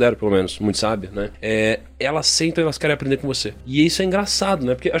não considero pelo menos muito sábia, né? Elas sentam e elas querem aprender com você. E isso é engraçado,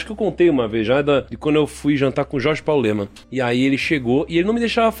 né? Porque acho que eu contei uma vez já de quando eu fui jantar com o Jorge Paulo Lemann. E aí ele chegou e ele não me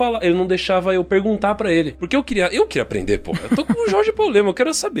deixava falar, ele não deixava eu perguntar pra ele. Porque eu queria aprender, pô. Eu tô com o Jorge Paulo Lemann, eu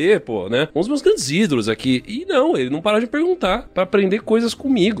quero saber, pô, né? Um dos meus grandes ídolos aqui. E não, ele não parava de perguntar pra aprender coisas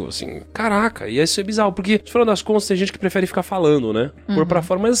comigo, assim. Caraca, e isso é bizarro, porque, no final das contas, tem gente que prefere ficar falando, né? Por pra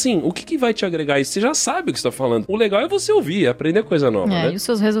fora, mas assim, o que vai te agregar isso? Você já sabe o que você tá falando. O legal é você ouvir, aprender coisa nova, né? E os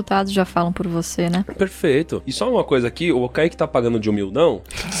seus resultados já falam por você, né? Perfeito. Perfeito. E só uma coisa aqui, o Kaique tá pagando de humildão,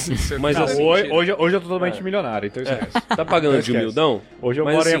 mas Não, assim... hoje eu tô totalmente milionário, então esquece. Tá pagando de humildão? Hoje eu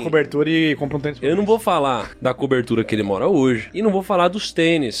mas, moro em assim, a cobertura e compro um tênis. Eu não vou falar da cobertura que ele mora hoje e não vou falar dos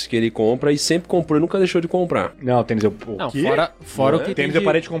tênis que ele compra e sempre comprou e nunca deixou de comprar. Não, tênis eu... Não, quê? fora o que Tênis tem eu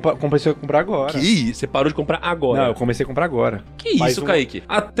parei de comprar, comecei a comprar agora. Que isso? Você parou de comprar agora? Não, eu comecei a comprar agora. Que Faz isso, Kaique?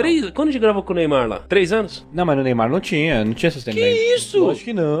 Quando a gente gravou com o Neymar lá? 3 anos? Não, mas no Neymar não tinha esses tênis. Que ainda. isso? Acho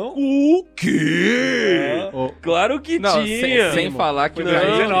que não. O quê? Claro que Não, tinha. sem falar que Foi o em Kaique,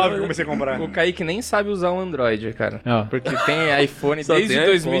 2019 que eu comecei a comprar. o Kaique nem sabe usar um Android, cara. Ah. Porque tem iPhone Só desde tem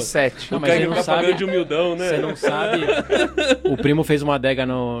 2007. Não, O mas Kaique você não não tá pagando sabe... de humildão, né? Você não sabe. O primo fez uma adega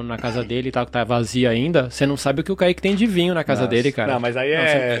na casa dele e tal, que tá vazia ainda. Você não sabe o que o Kaique tem de vinho na casa dele, cara. Não, mas aí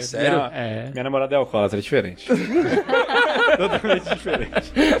é sério? Minha namorada é alcoólatra, é diferente. Totalmente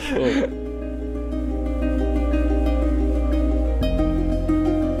diferente.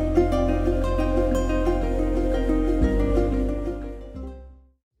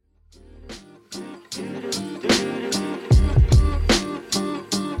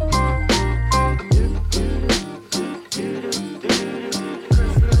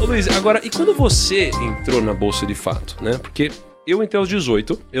 Ô Luiz, agora, e quando você entrou na Bolsa de fato, né? Porque eu entrei aos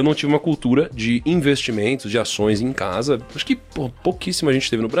 18, eu não tive uma cultura de investimentos, de ações em casa. Acho que pouquíssima gente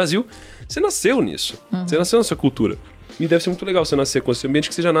teve no Brasil. Você nasceu nisso. Você nasceu nessa cultura. E deve ser muito legal você nascer com esse ambiente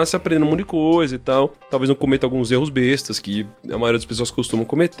que você já nasce aprendendo um monte de coisa e tal. Talvez não cometa alguns erros bestas que a maioria das pessoas costumam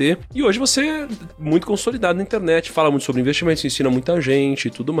cometer. E hoje você é muito consolidado na internet, fala muito sobre investimentos, ensina muita gente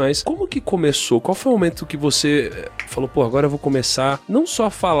e tudo mais. Como que começou? Qual foi o momento que você falou, pô, agora eu vou começar não só a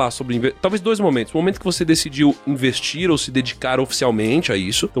falar sobre talvez 2 momentos. O momento que você decidiu investir ou se dedicar oficialmente a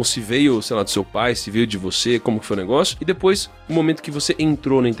isso. Então se veio, sei lá, do seu pai, se veio de você, como que foi o negócio. E depois o momento que você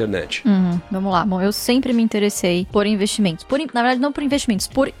entrou na internet. Vamos lá. Bom, eu sempre me interessei por investimentos. Na verdade, não por investimentos,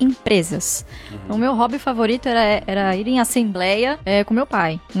 por empresas. O meu hobby favorito era ir em assembleia com meu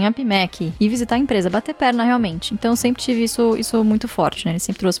pai, em APMEC, e visitar a empresa, bater perna realmente. Então, eu sempre tive isso muito forte, né? Ele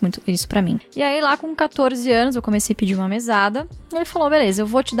sempre trouxe muito isso pra mim. E aí, lá com 14 anos, eu comecei a pedir uma mesada. Ele falou, beleza, eu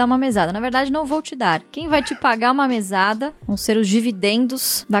vou te dar uma mesada. Na verdade, não vou te dar. Quem vai te pagar uma mesada vão ser os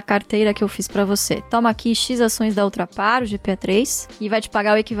dividendos da carteira que eu fiz pra você. Toma aqui X ações da Ultrapar, o GPA3, e vai te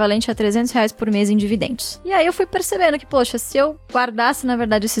pagar o equivalente a R$300 por mês em dividendos. E aí, eu fui percebendo que, poxa, se eu guardasse, na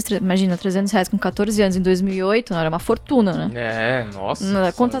verdade, imagina, R$300 com 14 anos em 2008, não era uma fortuna, né? É,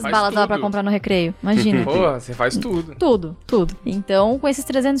 nossa. Quantas balas dava pra comprar no recreio? Imagina. Pô, você faz tudo. Tudo. Então, com esses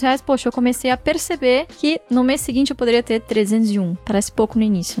R$300, poxa, eu comecei a perceber que no mês seguinte eu poderia ter 301. Parece pouco no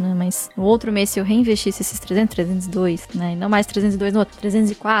início, né? Mas no outro mês, se eu reinvestisse esses 300, 302, né? E não mais 302 no outro,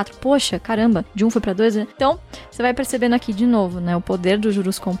 304. Poxa, caramba, de 1 foi pra 2, né? Então, você vai percebendo aqui de novo, né? O poder dos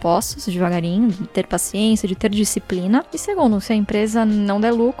juros compostos, devagarinho, de ter paciência, de ter disciplina. E segundo, se a empresa não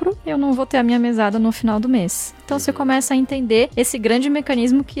der lucro, eu não vou ter a minha mesada no final do mês. Então você começa a entender esse grande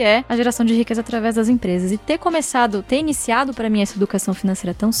mecanismo que é a geração de riqueza através das empresas. E ter iniciado para mim essa educação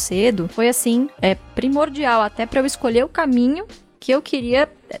financeira tão cedo, foi assim, primordial até para eu escolher o caminho que eu queria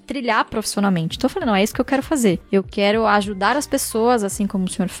trilhar profissionalmente. Então eu falei, não, é isso que eu quero fazer. Eu quero ajudar as pessoas, assim como o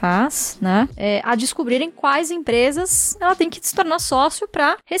senhor faz, né, a descobrirem quais empresas ela tem que se tornar sócio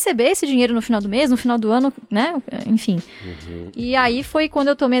para receber esse dinheiro no final do mês, no final do ano, né, enfim. E aí foi quando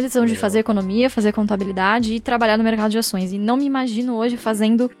eu tomei a decisão de fazer economia, fazer contabilidade e trabalhar no mercado de ações. E não me imagino hoje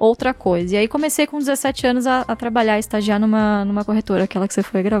fazendo outra coisa. E aí comecei com 17 anos a trabalhar, a estagiar numa corretora, aquela que você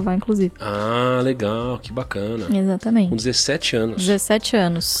foi gravar, inclusive. Ah, legal, que bacana. Exatamente. Com 17 anos. 17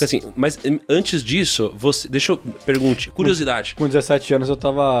 anos. Porque assim, mas antes disso, deixa eu pergunte, curiosidade. Com 17 anos eu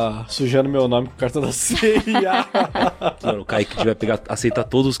tava sujando meu nome com o cartão da CIA. Mano, o Kaique vai aceitar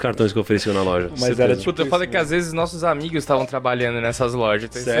todos os cartões que ofereceu na loja. Mas era tipo Puta, eu falei que às vezes nossos amigos estavam trabalhando nessas lojas.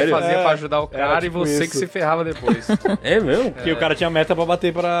 Então Sério? você fazia pra ajudar o cara e tipo você isso. que se ferrava depois. É mesmo? Porque o cara tinha meta pra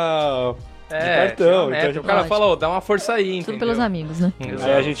bater pra... de cartão. tinha uma Então, meta. tipo, O cara falou, dá uma força aí, Tudo entendeu? pelos amigos, né?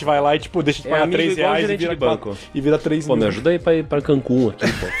 Aí a gente vai lá e, tipo, deixa de pagar amigo R$3 igual e gerente vira de banco. E vira 3 Pô, mil. me ajuda aí pra ir pra Cancún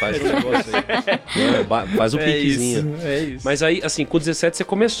aqui, pô. Faz um negócio aí. Faz o piquezinho. É isso. Mas aí, assim, com 17 você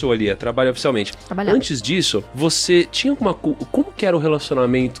começou ali a trabalhar oficialmente. Trabalhar. Antes disso, você tinha alguma... Como que era o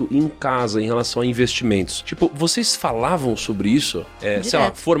relacionamento em casa em relação a investimentos? Tipo, vocês falavam sobre isso? Sei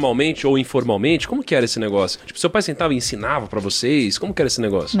lá, formalmente ou informalmente? Como que era esse negócio? Tipo, seu pai sentava e ensinava pra vocês? Como que era esse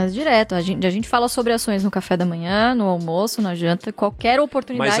negócio? Mas direto, A gente fala sobre ações no café da manhã, no almoço, na janta, qualquer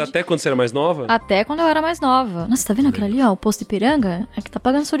oportunidade. Mas até quando você era mais nova? Até quando eu era mais nova. Nossa, tá vendo aquilo ali, ó? O posto Ipiranga? É que tá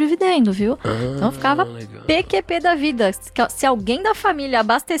pagando seu dividendo, viu? Então eu ficava legal. PQP da vida. Se alguém da família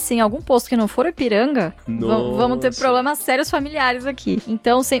abastecer em algum posto que não for Ipiranga, vamos ter problemas sérios familiares aqui.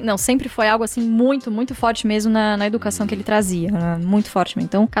 Então, sempre foi algo assim muito, muito forte mesmo na educação que ele trazia. Né? Muito forte mesmo.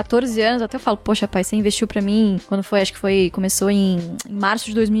 Então, 14 anos, até eu falo, poxa, pai, você investiu pra mim quando foi, acho que começou em março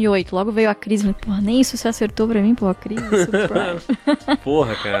de 2008. Logo veio a crise. Mas, porra, nem isso você acertou pra mim, pô, a crise.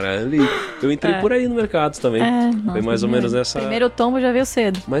 Porra, cara, eu entrei por aí no mercado também. Foi mais ou menos nessa... Primeiro tombo já veio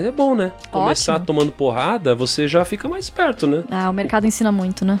cedo. Mas é bom, né? Começar tomando porrada, você já fica mais perto, né? O mercado ensina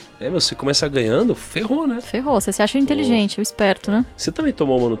muito, né? Você começa ganhando, ferrou, né? Ferrou, você se acha inteligente, o esperto, né? Você também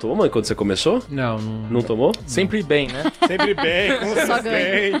tomou ou não tomou, mãe, quando você começou? Não tomou? Sempre bem, né? Sempre bem,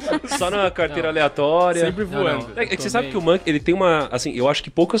 Só na carteira aleatória. Sempre voando. É que você sabe que o Monkey, ele tem uma... Assim, eu acho que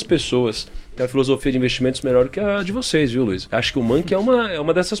poucas pessoas têm a filosofia de investimentos melhor que a de vocês, viu, Luiz? Acho que o Monkey é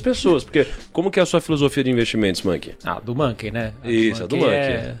uma dessas pessoas. Porque como que é a sua filosofia de investimentos, Monkey? Do Monkey, né? Isso, do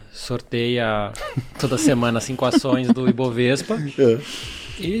Monkey. Sorteia toda semana 5 ações do Ibovespa.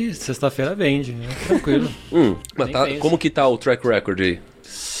 E sexta-feira vende, né? Tranquilo. Mas como que tá o track record aí?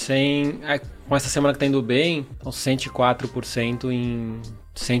 Com essa semana que tá indo bem, então 104% em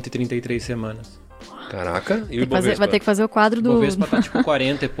 133 semanas. Caraca, e o Ibovespa? Vai ter que fazer o quadro do... O Ibovespa tá tipo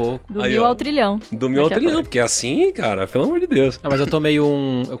 40 e pouco. Do 1000 ao trilhão. Do 1000 ao trilhão, porque é assim, cara, pelo amor de Deus. Mas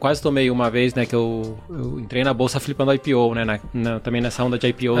eu quase tomei uma vez, né, que eu entrei na bolsa flipando IPO, né, também nessa onda de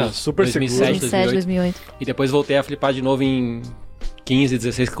IPO. Super 2007, 2008. E depois voltei a flipar de novo em 15,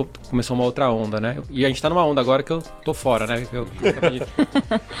 16, que começou uma outra onda, né? E a gente tá numa onda agora que eu tô fora, né?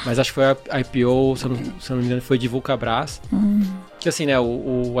 Mas acho que foi a IPO, se eu não me engano, foi de Vulcabras. Que assim, né,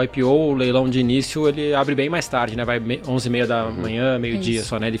 o IPO, o leilão de início, ele abre bem mais tarde, né, vai 11h30 da manhã, meio-dia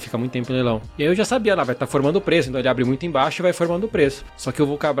só, né, ele fica muito tempo em leilão. E aí eu já sabia, vai estar formando o preço, então ele abre muito embaixo e vai formando o preço. Só que o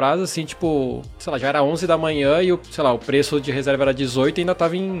Vulcabras, assim, tipo, sei lá, já era 11 da manhã e o preço de reserva era 18 e ainda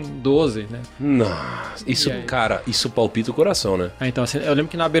tava em 12, né. Nossa, isso, cara, isso palpita o coração, né. Então, assim, eu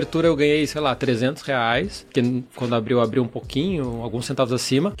lembro que na abertura eu ganhei, sei lá, R$300, que quando abriu um pouquinho, alguns centavos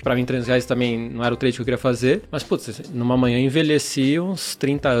acima, que pra mim R$300 também não era o trade que eu queria fazer, mas, putz, numa manhã envelheci uns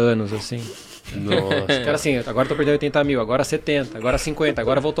 30 anos, assim. Nossa. Cara, assim, agora eu tô perdendo 80 mil, agora 70, agora 50,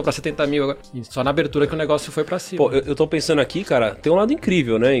 agora voltou pra 70 mil. E só na abertura que o negócio foi pra cima. Pô, eu tô pensando aqui, cara, tem um lado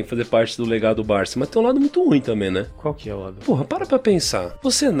incrível, né, em fazer parte do legado Barsi, mas tem um lado muito ruim também, né? Qual que é o lado? Porra, para pra pensar.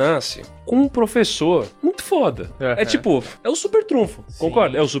 Você nasce com um professor muito foda. É tipo, é o super trunfo,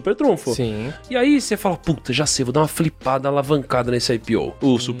 concorda? É o super trunfo. Sim. E aí você fala, puta, já sei, vou dar uma flipada alavancada nesse IPO.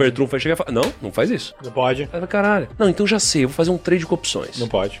 O super trunfo vai chegar e falar, não faz isso. Não pode. Caralho. Não, então já sei, vou fazer um trade com opções. Não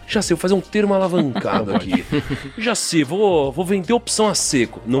pode. Já sei, vou fazer um termo alavancado aqui. Já sei, vou vender opção a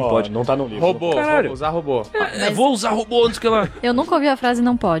seco. Não pode. Não tá no livro. Robô, Caralho. vou usar robô. Vou usar robô antes que ela... Eu nunca ouvi a frase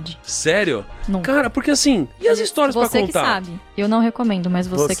não pode. Sério? Nunca. Cara, porque assim, e as histórias pra contar? Você que sabe. Eu não recomendo, mas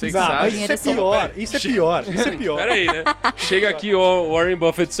você que sabe. Isso é pior. Isso é pior. Pera aí, né? Chega aqui o Warren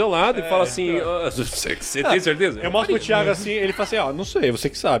Buffett do seu lado e fala assim, você tem certeza? Eu mostro pro Thiago assim, ele fala assim, não sei, você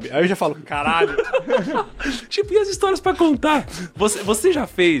que sabe. Aí eu já falo, caralho. Tipo, e as histórias pra contar? Você já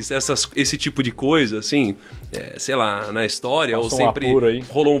fez esse tipo de coisa, assim, sei lá, na história? Passou ou sempre aí.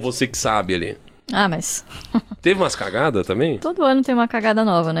 rolou um você que sabe ali? Mas... Teve umas cagadas também? Todo ano tem uma cagada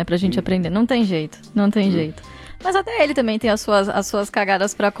nova, né? Pra gente aprender. Não tem jeito. Mas até ele também tem as suas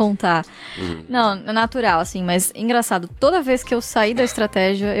cagadas pra contar. Não, é natural, assim, mas engraçado. Toda vez que eu saí da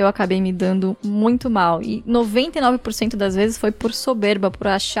estratégia, eu acabei me dando muito mal. E 99% das vezes foi por soberba, por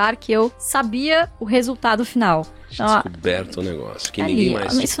achar que eu sabia o resultado final. Descoberto o negócio, que ninguém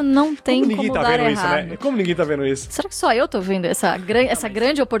mais... Isso não tem como dar errado. Isso, né? Como ninguém tá vendo isso? Será que só eu tô vendo essa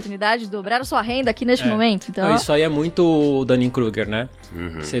grande oportunidade de dobrar a sua renda aqui neste momento? Então... Isso aí é muito o Dunning-Kruger, né?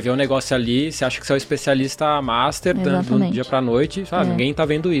 Você vê um negócio ali, você acha que você é o especialista master do dia pra noite, sabe? Ninguém tá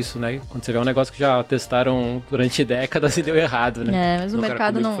vendo isso, né? Quando você vê um negócio que já testaram durante décadas e deu errado, né? Mas o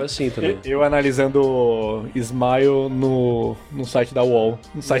mercado não... Foi assim também. Eu analisando Smile no site da UOL,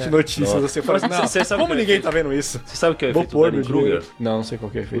 no site de notícias, você fala assim, como ninguém tá vendo isso? Você sabe o que é o efeito Dunning-Kruger? Não sei qual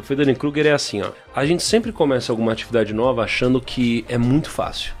que é o efeito. O efeito Dunning-Kruger é assim, ó. A gente sempre começa alguma atividade nova achando que é muito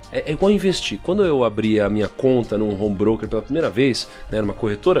fácil. É igual investir. Quando eu abri a minha conta num home broker pela primeira vez, né, numa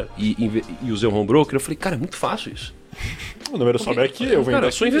corretora, e usei um home broker, eu falei, cara, é muito fácil isso. O número sobe aqui, eu vou. Cara,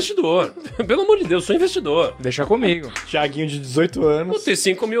 eu sou investidor. Pelo amor de Deus, eu sou investidor. Deixa comigo. Thiaguinho de 18 anos. Vou ter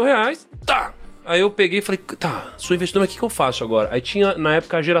R$5 mil. Tá. Aí eu peguei e falei, tá, sou investidor, mas o que eu faço agora? Aí tinha, na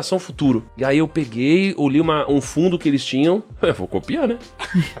época, a Geração Futuro. E aí eu peguei, olhei um fundo que eles tinham. Eu vou copiar, né?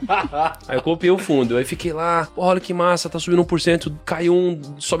 Aí eu copiei o fundo. Aí fiquei lá, olha que massa, tá subindo 1%, cai 1,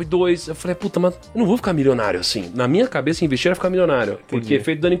 sobe 2. Eu falei, puta, mas eu não vou ficar milionário assim. Na minha cabeça, investir era ficar milionário. Porque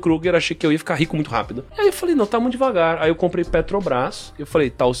efeito Dunning-Kruger, achei que eu ia ficar rico muito rápido. Aí eu falei, não, tá muito devagar. Aí eu comprei Petrobras. Eu falei,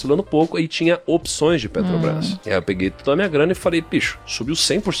 tá oscilando pouco. Aí tinha opções de Petrobras. E aí eu peguei toda a minha grana e falei, bicho, subiu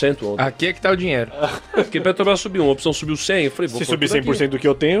 100% ontem. Aqui é que tá o dinheiro. Porque Petrobras subiu, uma opção subiu 100. Eu falei, vou Se subir 100% do que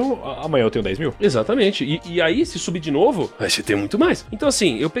eu tenho, amanhã eu tenho 10 mil. Exatamente. E aí, se subir de novo, vai se ter muito mais. Então,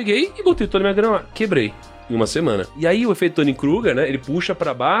 assim, eu peguei e botei toda a minha grana lá. Quebrei. Em uma semana. E aí o efeito Dunning-Kruger, né? Ele puxa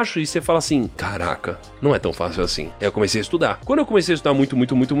pra baixo e você fala assim, caraca, não é tão fácil assim. Aí eu comecei a estudar. Quando eu comecei a estudar muito,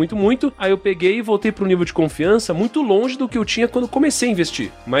 aí eu peguei e voltei pro nível de confiança muito longe do que eu tinha quando comecei a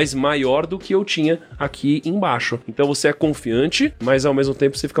investir, mas maior do que eu tinha aqui embaixo. Então você é confiante, mas ao mesmo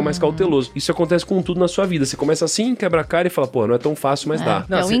tempo você fica mais cauteloso. Isso acontece com tudo na sua vida. Você começa assim, quebra a cara e fala, pô, não é tão fácil, mas dá.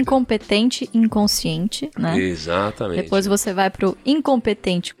 É o incompetente inconsciente, né? Exatamente. Depois você vai pro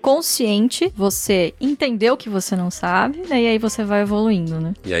incompetente consciente, você entendeu que você não sabe, e aí você vai evoluindo,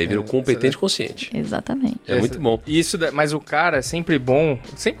 né? E aí vira o competente consciente. Exatamente. É muito bom. Isso, mas o cara é sempre bom,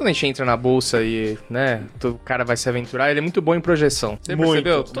 sempre quando a gente entra na bolsa e, né, o cara vai se aventurar, ele é muito bom em projeção. Você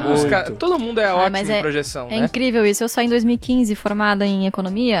percebeu? Todo mundo é ótimo em projeção, né? É incrível isso. Eu saí em 2015 formada em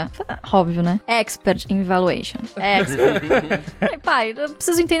economia, óbvio, né? Expert em valuation. Expert. Aí, pai, eu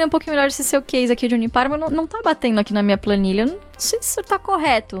preciso entender um pouquinho melhor se seu case aqui de Unipar, mas não tá batendo aqui na minha planilha. Eu não sei se isso tá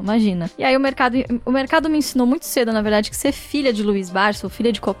correto, imagina. E aí o mercado me ensinou muito cedo, na verdade, que ser filha de Louise Barsi ou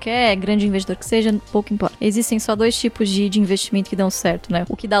filha de qualquer grande investidor que seja, pouco importa. Existem só dois tipos de investimento que dão certo, né?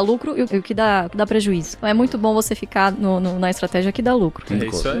 O que dá lucro e o que dá prejuízo. Então é muito bom você ficar na estratégia que dá lucro. É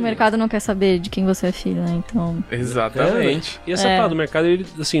isso aí. O mercado não quer saber de quem você é filho, né? Então... Exatamente. E essa parada do mercado, ele,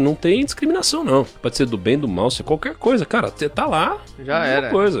 assim, não tem discriminação, não. Pode ser do bem, do mal, ser qualquer coisa. Cara, você tá lá, já era.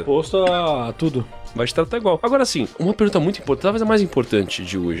 Coisa. Posto a tudo. Vai te tratar igual. Agora, assim, uma pergunta muito importante, talvez a mais importante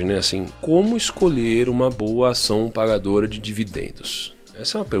de hoje, né? Assim, como escolher uma boa ação pagadora de dividendos?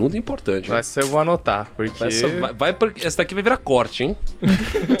 Essa é uma pergunta importante. Essa eu vou anotar, porque... Essa daqui vai virar corte, hein?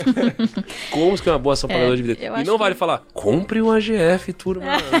 Como escolher uma boa ação pagadora de dividendos? E não vale falar, compre um AGF, turma,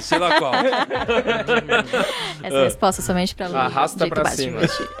 sei lá qual. Essa resposta somente pra Louise. Arrasta pra cima.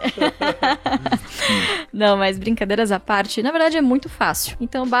 Não, mas brincadeiras à parte, na verdade é muito fácil.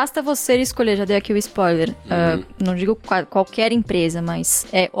 Então basta você escolher, já dei aqui o spoiler, não digo qualquer empresa, mas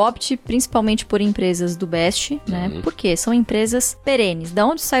opte principalmente por empresas do Best, né? Porque são empresas perenes. Da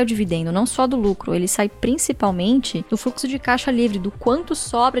onde sai o dividendo? Não só do lucro, ele sai principalmente do fluxo de caixa livre, do quanto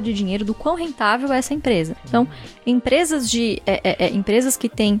sobra de dinheiro, do quão rentável é essa empresa. Então, empresas que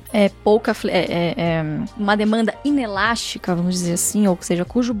têm uma demanda inelástica, vamos dizer assim, ou seja,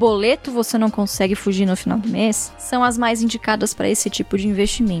 cujo boleto você não consegue fugir no final do mês, são as mais indicadas para esse tipo de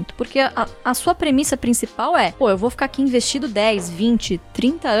investimento. Porque a sua premissa principal é, eu vou ficar aqui investido 10, 20,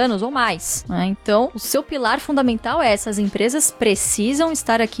 30 anos ou mais, né? Então, o seu pilar fundamental é essas empresas precisam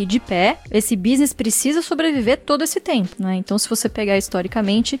estar aqui de pé, esse business precisa sobreviver todo esse tempo, né? Então, se você pegar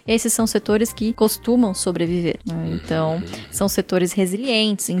historicamente, esses são setores que costumam sobreviver, né? Então, são setores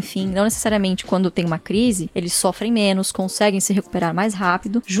resilientes, enfim, não necessariamente quando tem uma crise, eles sofrem menos, conseguem se recuperar mais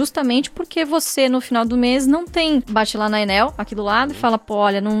rápido, justamente porque você, no final do mês, não tem, bate lá na Enel, aqui do lado, e fala,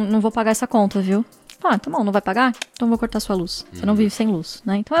 olha, não vou pagar essa conta, viu? Tá bom, não vai pagar? Então vou cortar sua luz. Você não vive sem luz,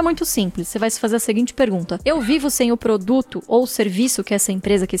 né? Então é muito simples. Você vai se fazer a seguinte pergunta. Eu vivo sem o produto ou o serviço que essa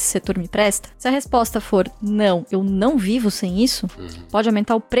empresa, que esse setor me presta? Se a resposta for não, eu não vivo sem isso, pode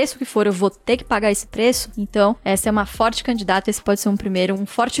aumentar o preço que for, eu vou ter que pagar esse preço. Então, essa é uma forte candidata, esse pode ser um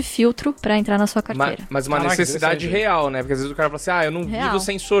forte filtro pra entrar na sua carteira. Mas uma necessidade real, né? Porque às vezes o cara fala assim, eu não vivo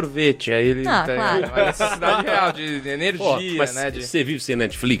sem sorvete. Aí ele claro. Uma necessidade real de energia, mas né? Você vive sem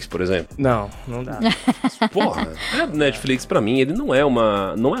Netflix, por exemplo? Não dá. Porra, Netflix pra mim, ele não é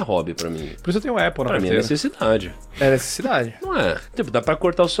hobby pra mim. Por isso eu tenho Apple na Pra mim é necessidade. É necessidade. Não é. Tipo, dá pra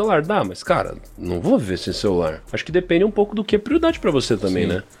cortar o celular? Dá, mas cara, não vou viver sem celular. Acho que depende um pouco do que é prioridade pra você também,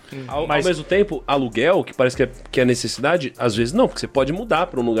 né? Ao mesmo tempo, aluguel, que parece que é necessidade, às vezes não, porque você pode mudar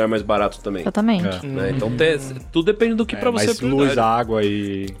pra um lugar mais barato também. Exatamente. Né? Então, tudo depende do que pra você é prioridade. Luz, água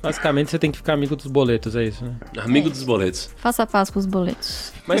e... Basicamente, você tem que ficar amigo dos boletos, é isso, né? Amigo dos boletos. Faça a paz com os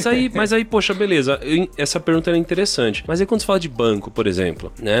boletos. Mas aí, poxa, beleza, essa pergunta é interessante. Mas aí quando você fala de banco, por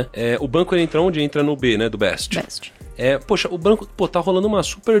exemplo, né? O banco ele entra onde? Entra no B, né? Do Best. Poxa, o banco, tá rolando uma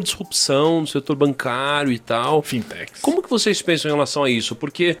super disrupção no setor bancário e tal. Fintechs. Como que vocês pensam em relação a isso?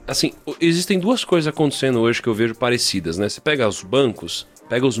 Porque, assim, existem duas coisas acontecendo hoje que eu vejo parecidas, né? Você pega os bancos,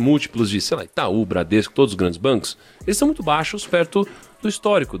 pega os múltiplos de, sei lá, Itaú, Bradesco, todos os grandes bancos, eles são muito baixos perto do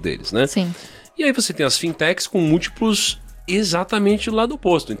histórico deles, né? Sim. E aí você tem as fintechs com múltiplos exatamente do lado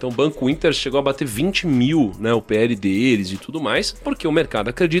oposto. Então o Banco Inter chegou a bater 20 mil, né, o PL deles e tudo mais, porque o mercado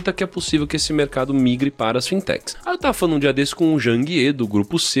acredita que é possível que esse mercado migre para as fintechs. Aí eu tava falando um dia desse com o Jean Guier, do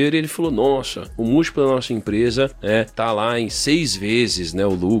Grupo Ser, e ele falou, nossa, o múltiplo da nossa empresa tá lá em 6 vezes, né,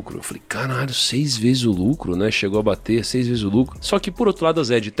 o lucro. Eu falei, caralho, 6 vezes o lucro, né, chegou a bater 6 vezes o lucro. Só que por outro lado as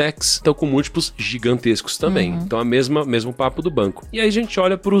edtechs estão com múltiplos gigantescos também. Então mesmo papo do banco. E aí a gente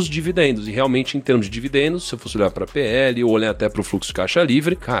olha para os dividendos, e realmente em termos de dividendos, se eu fosse olhar para PL ou olhar até para o fluxo de caixa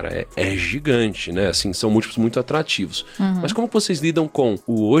livre, cara, é gigante, né? Assim, são múltiplos muito atrativos. Mas como vocês lidam com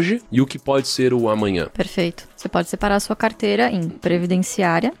o hoje e o que pode ser o amanhã? Perfeito. Você pode separar a sua carteira em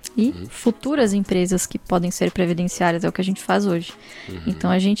previdenciária e futuras empresas que podem ser previdenciárias, é o que a gente faz hoje.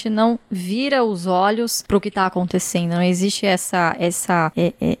 Então a gente não vira os olhos para o que está acontecendo, não existe essa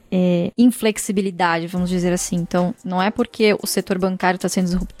inflexibilidade, vamos dizer assim. Então não é porque o setor bancário está sendo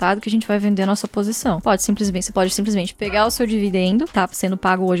disruptado que a gente vai vender a nossa posição. Você pode simplesmente pegar o seu dividendo, tá sendo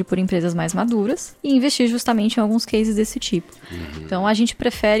pago hoje por empresas mais maduras, e investir justamente em alguns cases desse tipo. Então a gente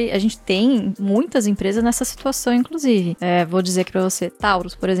tem muitas empresas nessa situação, inclusive. Vou dizer aqui pra você,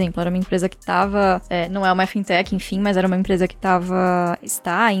 Taurus, por exemplo, era uma empresa que estava, não é uma fintech, enfim, mas era uma empresa que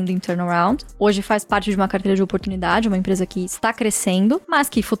está ainda em turnaround. Hoje faz parte de uma carteira de oportunidade, uma empresa que está crescendo, mas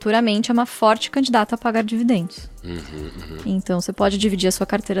que futuramente é uma forte candidata a pagar dividendos. Então você pode dividir a sua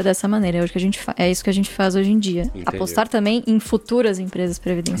carteira dessa maneira. É isso que a gente faz hoje em dia. Entendi. Apostar também em futuras empresas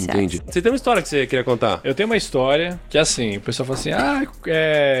previdenciárias. Entendi. Você tem uma história que você queria contar? Eu tenho uma história que, assim, o pessoal fala assim,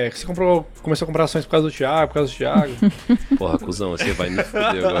 você começou a comprar ações por causa do Thiago. Porra, cuzão, você vai me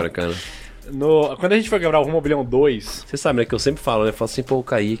foder agora, cara. Quando a gente foi gravar o Rumo ao Bilhão 2... Você sabe, né, que eu sempre falo, né? Eu falo assim, pô, o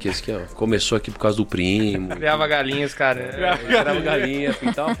Kaique, esse aqui, ó, começou aqui por causa do primo. Criava galinhas, cara. Criava galinha,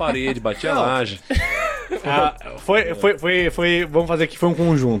 pintava a parede, batia a laje. Vamos fazer aqui, foi um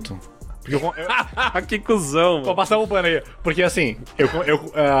conjunto. Que cuzão, mano. Vou passar um pano aí. Porque assim,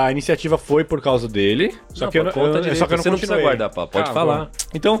 a iniciativa foi por causa dele. Só que eu não precisa guardar, pá. Pode falar.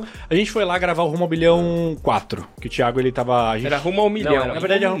 Então, a gente foi lá gravar o Rumo ao Bilhão 4. Que o Thiago, ele tava... Era Rumo ao Milhão. Na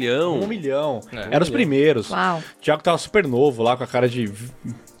verdade, era Rumo ao Milhão. Era os primeiros. Uau. O Thiago tava super novo lá, com a cara de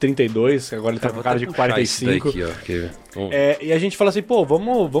 32. Agora ele tá com a cara de 45. Aqui, ó, e a gente falou assim, pô,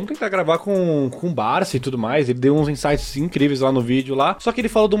 vamos tentar gravar com o Barsi e tudo mais. Ele deu uns insights incríveis lá no vídeo lá. Só que ele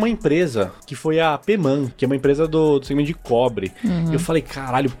falou de uma empresa, que foi a Peman, que é uma empresa do segmento de cobre. Eu falei,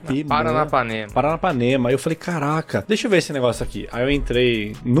 caralho, Peman. Paranapanema. Aí eu falei, caraca, deixa eu ver esse negócio aqui. Aí eu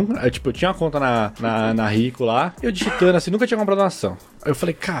entrei, eu tinha uma conta na Rico lá, eu digitando assim, nunca tinha comprado uma ação. Aí eu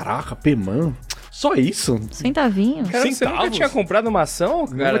falei, caraca, Peman... Só isso? Centavinho? Cara, você nunca tinha comprado uma ação,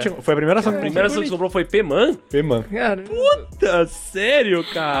 cara? Foi a primeira ação. A primeira ação que você comprou foi Peman? Peman. Cara, Puta, sério,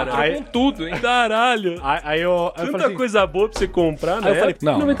 cara? Aí, com tudo, hein? Caralho. Aí eu Tanta falei assim, coisa boa pra você comprar, né? Aí eu falei,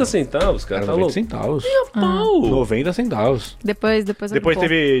 não, 90 centavos, cara. Era Tá 90 louco? centavos. Pau. 90 centavos. Depois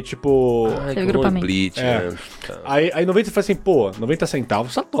teve, tipo... Teve grupamento. Né? Tá. Aí 90 eu falei assim, pô, 90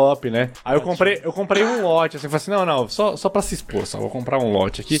 centavos tá top, né? Aí eu comprei um lote, assim, falei assim, não, só pra se expor, só vou comprar um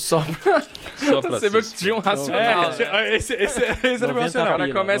lote aqui. Só pra você viu que tinha um racional. Esse era o meu O racional.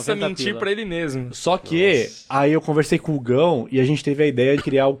 cara começa a mentir pra ele mesmo. Só que, aí eu conversei com o Gão e a gente teve a ideia de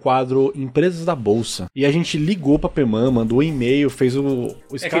criar o quadro Empresas da Bolsa. E a gente ligou pra Peman, mandou um e-mail, fez o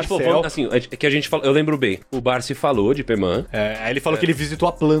escarcel. Que a gente falou, eu lembro bem, o Barsi falou de Peman. Aí ele falou que ele visitou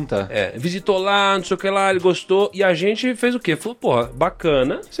a planta. Visitou lá, não sei o que lá, ele gostou, e a gente fez o quê? Falou, porra,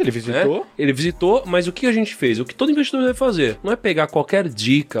 bacana. Se ele visitou? Né? Ele visitou, mas o que a gente fez? O que todo investidor deve fazer? Não é pegar qualquer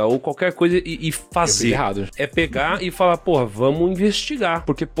dica ou qualquer coisa e fazer. Errado. É pegar e falar, porra, vamos investigar,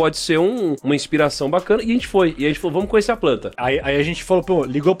 porque pode ser uma inspiração bacana, e a gente foi. E a gente falou, vamos conhecer a planta. Aí a gente falou, pô,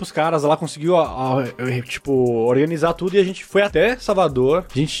 ligou pros caras lá, conseguiu, organizar tudo, e a gente foi até Salvador,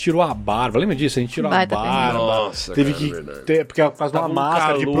 a gente tirou a barba, lembra disso? A gente tirou a barba. Nossa, teve cara, que ter, porque por causa de uma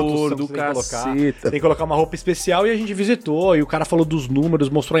máscara de produção do que você caceta. tem que colocar uma roupa especial, e a gente visitou, e o cara falou dos números,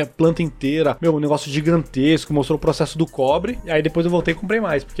 mostrou a planta inteira, um negócio gigantesco, mostrou o processo do cobre, e aí depois eu voltei e comprei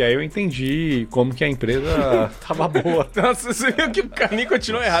mais, porque aí eu entendi como que a empresa tava boa. Nossa, você viu que o caminho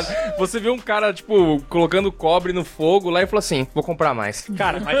continuou errado. Você viu um cara, colocando cobre no fogo lá e falou assim, vou comprar mais.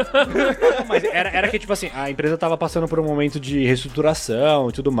 Cara, mas era que, a empresa tava passando por um momento de reestruturação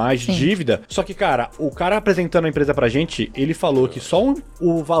e tudo mais, de dívida. Só que, cara, o cara apresentando a empresa pra gente, ele falou que só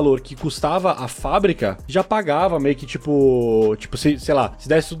o valor que custava a fábrica já pagava meio que, se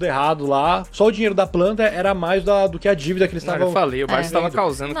desse tudo errado lá, só o dinheiro da planta era mais do que a dívida que eles estavam... Eu falei, o Barsi tava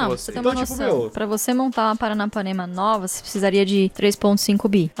causando com você. Você tem uma noção, pra você montar uma Paranapanema nova, você precisaria de 3,5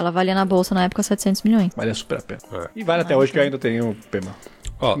 bi. Ela valia na bolsa na época 700 milhões. Vale super a pena. E vale até hoje que eu ainda tenho Pema.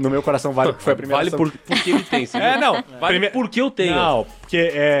 No meu coração vale porque foi a primeira Vale porque ele tem. Não. Vale porque eu tenho. Não, porque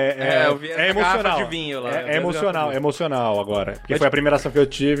é emocional. De vinho lá, é emocional agora. Porque foi a primeira ação que eu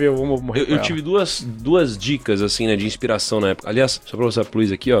tive, eu vou morrer. Eu tive duas dicas, assim, né, de inspiração na época. Aliás, só pra mostrar pro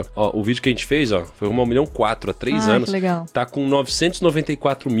Luiz aqui, ó, o vídeo que a gente fez, ó, foi 1,4 milhão há 3 anos. Que legal. Tá com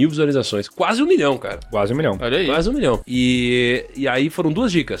 994 mil visualizações. Quase 1 milhão, cara. Quase 1 milhão. Olha aí. Quase 1 milhão. E aí foram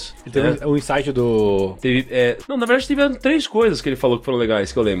 2 dicas. E teve o insight do... Não, na verdade tiveram 3 coisas que ele falou que foram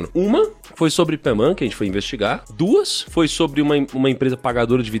legais, que eu lembro. Uma foi sobre PEMAN, que a gente foi investigar. 2 foi sobre uma empresa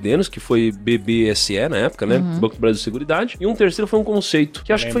pagadora de dividendos, que foi BBSE na época, né? Banco do Brasil de Seguridade. E um terceiro foi um conceito,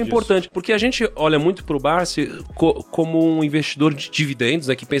 que acho que foi importante. Porque a gente olha muito pro Barsi como um investidor de dividendos,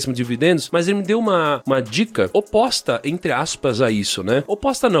 né? Que pensa em dividendos, mas ele me deu uma dica oposta, entre aspas, a isso, né?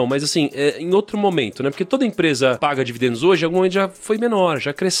 Oposta não, mas assim, em outro momento, né? Porque toda empresa paga dividendos hoje, em algum momento já foi menor,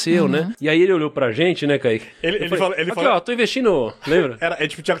 já cresceu, né? E aí ele olhou pra gente, né, Kaique? Ele falou, ó, tô investindo, lembra?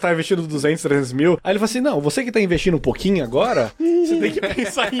 Tipo, o Thiago tava investindo 200, 300 mil. Aí ele falou assim, não, você que tá investindo um pouquinho agora, você tem que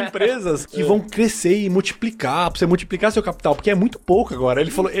pensar em empresas que vão crescer e multiplicar, pra você multiplicar seu capital, porque é muito pouco agora.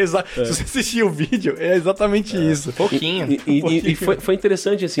 Ele falou, se você assistir o vídeo, é exatamente isso. Pouquinho. E foi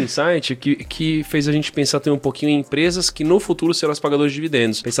interessante esse insight que fez a gente pensar também um pouquinho em empresas que no futuro serão as pagadoras de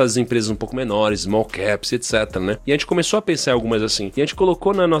dividendos. Pensar nas empresas um pouco menores, small caps, etc, né? E a gente começou a pensar em algumas assim. E a gente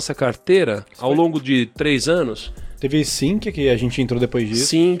colocou na nossa carteira, ao longo de 3 anos... Teve Sinqia, que a gente entrou depois disso.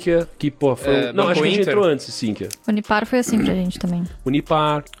 Sinqia, que, pô, foi... Não, acho que a gente entrou antes de Sinqia. Unipar foi assim pra gente também.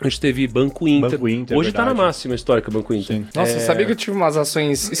 Unipar, a gente teve Banco Inter. Hoje tá na máxima histórica Banco Inter. Sim. Nossa, sabia que eu tive umas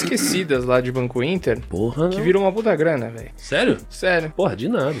ações esquecidas lá de Banco Inter? Porra, que virou uma puta grana, velho. Sério? Sério. Porra, de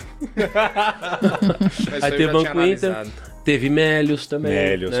nada. Mas aí teve Banco Inter. Teve Melios também.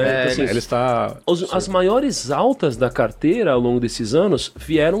 Melios, né? Então, assim, Melios tá... As maiores altas da carteira ao longo desses anos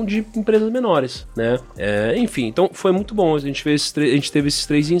vieram de empresas menores, né? Enfim, então foi muito bom. A gente teve esses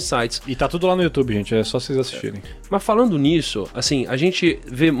 3 insights. E tá tudo lá no YouTube, gente. É só vocês assistirem. Mas falando nisso, assim, a gente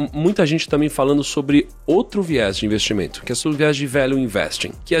vê muita gente também falando sobre outro viés de investimento, que é sobre o viés de value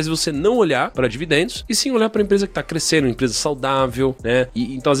investing, que é às vezes você não olhar para dividendos e sim olhar para a empresa que está crescendo, uma empresa saudável, né?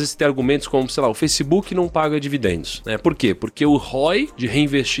 E então às vezes tem argumentos como, sei lá, o Facebook não paga dividendos, né? Por quê? Porque o ROI de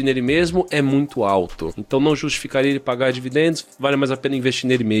reinvestir nele mesmo é muito alto. Então não justificaria ele pagar dividendos, vale mais a pena investir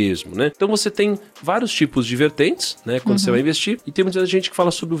nele mesmo, né? Então você tem vários tipos de vertentes, né? Quando você vai investir, e tem muita gente que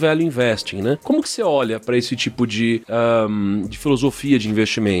fala sobre o value investing, né? Como que você olha para esse tipo de filosofia de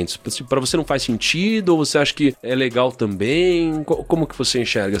investimentos? Para você não faz sentido ou você acha que é legal também? Como que você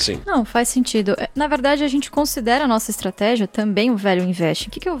enxerga assim? Não, faz sentido. Na verdade, a gente considera a nossa estratégia também o value investing.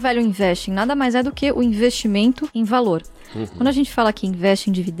 O que é o value investing? Nada mais é do que o investimento em valor. Quando a gente fala que investe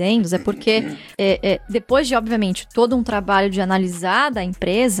em dividendos, é porque depois de, obviamente, todo um trabalho de analisar da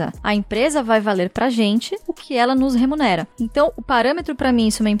empresa, a empresa vai valer pra gente o que ela nos remunera. Então, o parâmetro pra mim,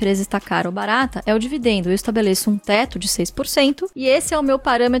 se uma empresa está cara ou barata, é o dividendo. Eu estabeleço um teto de 6% e esse é o meu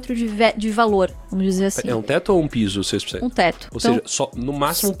parâmetro de valor, vamos dizer assim. É um teto ou um piso, 6%? Um teto. Ou seja, só, no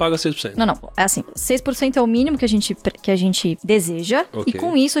máximo paga 6%. Não. É assim, 6% é o mínimo que a gente deseja, e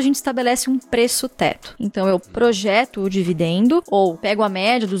com isso a gente estabelece um preço teto. Então, eu projeto o dividendo, ou pego a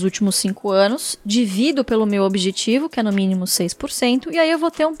média dos últimos 5 anos, divido pelo meu objetivo, que é no mínimo 6%, e aí eu vou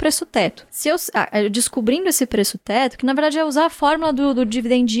ter um preço teto. Se eu descobrindo esse preço teto, que na verdade é usar a fórmula do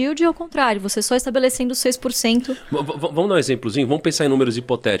dividend yield, ao contrário, você só estabelecendo 6%. Vamos dar um exemplozinho? Vamos pensar em números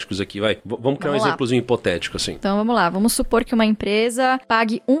hipotéticos aqui, vai? Vamos criar um exemplozinho hipotético, assim. Então vamos lá, vamos supor que uma empresa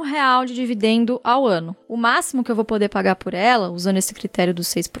pague R$1 de dividendo ao ano. O máximo que eu vou poder pagar por ela, usando esse critério dos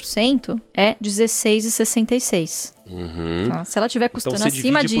 6%, é R$16,66. Então, se ela estiver custando então,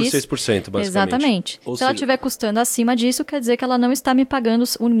 acima disso... Por 6%, basicamente. Exatamente. Se ela estiver custando acima disso, quer dizer que ela não está me pagando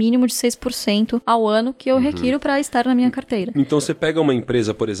o mínimo de 6% ao ano que eu requiro para estar na minha carteira. Então você pega uma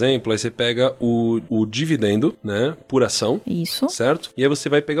empresa, por exemplo, aí você pega o dividendo, né, por ação. Isso. Certo? E aí você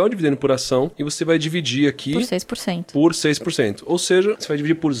vai pegar o dividendo por ação e você vai dividir aqui... Por 6%. Por 6%. Ou seja, você vai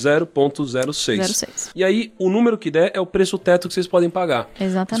dividir por 0,06. 0,6. E aí, o número que der é o preço teto que vocês podem pagar.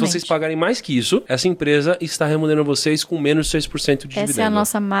 Exatamente. Se vocês pagarem mais que isso, essa empresa está remunerando vocês com menos de 6% de dividendo. Essa é a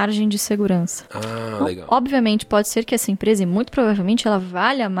nossa margem de segurança. Ah, legal. Obviamente, pode ser que essa empresa, e muito provavelmente, ela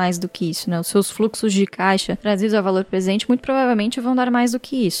valha mais do que isso, né? Os seus fluxos de caixa trazidos ao valor presente, muito provavelmente vão dar mais do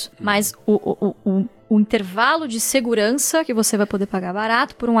que isso. Mas o intervalo de segurança que você vai poder pagar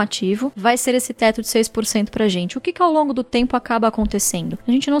barato por um ativo vai ser esse teto de 6% pra gente. O que ao longo do tempo acaba acontecendo?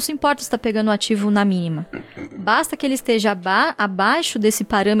 A gente não se importa se está pegando o ativo na mínima. Basta que ele esteja abaixo desse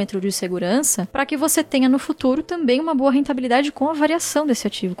parâmetro de segurança para que você tenha no futuro também uma boa rentabilidade com a variação desse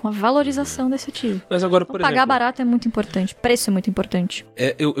ativo, com a valorização desse ativo. Mas agora, por pagar exemplo, barato é muito importante, preço é muito importante.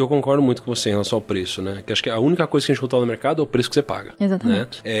 Eu concordo muito com você em relação ao preço, né? Que acho que a única coisa que a gente controla no mercado é o preço que você paga.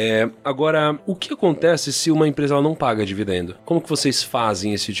 Exatamente. Né? Agora, o que acontece acontece se uma empresa ela não paga dividendo? Como que vocês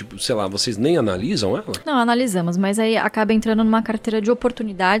fazem esse tipo, sei lá, vocês nem analisam ela? Não, analisamos, mas aí acaba entrando numa carteira de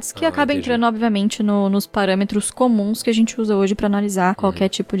oportunidades que acaba entrando, obviamente, nos parâmetros comuns que a gente usa hoje para analisar qualquer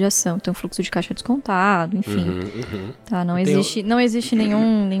tipo de ação. Então, fluxo de caixa descontado, enfim. Tá, não existe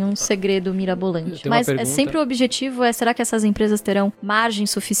nenhum segredo mirabolante. Mas sempre o objetivo será que essas empresas terão margem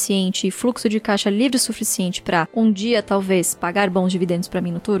suficiente e fluxo de caixa livre suficiente para um dia, talvez, pagar bons dividendos para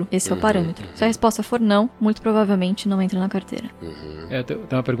mim no futuro? Esse é o parâmetro. Se a resposta for não, muito provavelmente não entra na carteira. Tem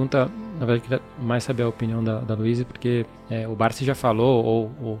uma pergunta, na verdade, eu queria mais saber a opinião da Louise, porque o Barsi já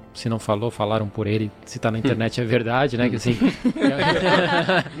falou, ou se não falou, falaram por ele, se tá na internet é verdade, né? Que assim...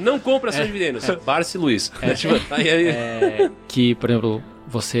 Não compra ação de dividendos. Barsi e Luiz. Que, por exemplo,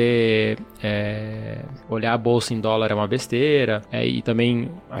 você olhar a bolsa em dólar é uma besteira, e também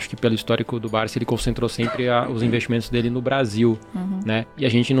acho que pelo histórico do Barsi ele concentrou sempre os investimentos dele no Brasil, né? E a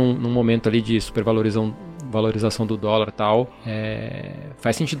gente num momento ali de supervalorização do dólar e tal,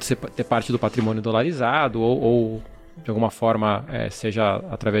 faz sentido você ter parte do patrimônio dolarizado ou de alguma forma, seja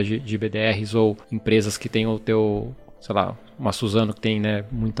através de BDRs ou empresas que tenham o teu, sei lá, uma Suzano que tem, né,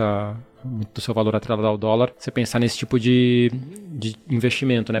 muito do seu valor atrelado ao dólar, você pensar nesse tipo de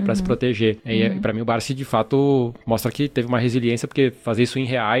investimento, né, para se proteger. E para mim o Barsi de fato mostra que teve uma resiliência, porque fazer isso em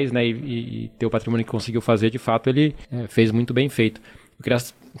reais, né, e ter o patrimônio que conseguiu fazer, de fato ele fez muito bem feito. Eu queria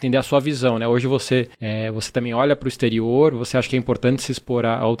entender a sua visão, né? Hoje você também olha para o exterior, você acha que é importante se expor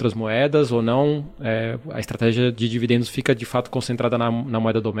a outras moedas ou não? A estratégia de dividendos fica de fato concentrada na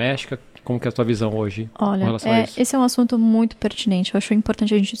moeda doméstica? Como que é a sua visão hoje com relação a isso? Esse é um assunto muito pertinente. Eu acho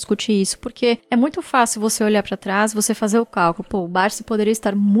importante a gente discutir isso, porque é muito fácil você olhar para trás, você fazer o cálculo. Pô, o Barsi poderia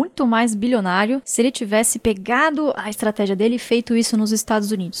estar muito mais bilionário se ele tivesse pegado a estratégia dele e feito isso nos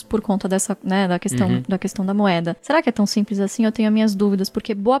Estados Unidos, por conta dessa, né, da questão da moeda. Será que é tão simples assim? Eu tenho as minhas dúvidas,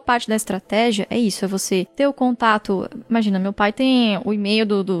 porque boa parte da estratégia é isso, é você ter o contato. Imagina, meu pai tem o e-mail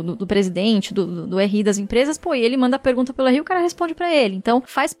do presidente, do RI das empresas, pô, e ele manda a pergunta pelo RI e o cara responde pra ele. Então,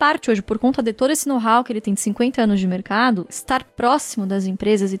 faz parte hoje, por conta de todo esse know-how que ele tem de 50 anos de mercado, estar próximo das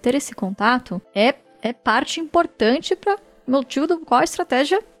empresas e ter esse contato é parte importante para o motivo do qual a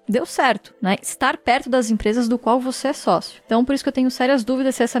estratégia deu certo, né? Estar perto das empresas do qual você é sócio. Então, por isso que eu tenho sérias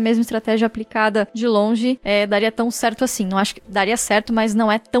dúvidas se essa mesma estratégia aplicada de longe daria tão certo assim. Não acho que daria certo, mas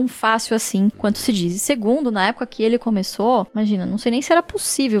não é tão fácil assim quanto se diz. E segundo, na época que ele começou, imagina, não sei nem se era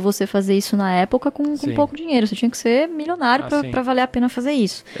possível você fazer isso na época com pouco dinheiro. Você tinha que ser milionário pra valer a pena fazer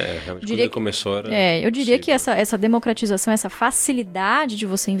isso. Realmente, quando ele começou era eu diria que essa democratização, essa facilidade de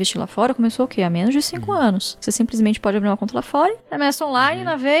você investir lá fora começou o quê? Há menos de 5 anos. Você simplesmente pode abrir uma conta lá fora, remessa online,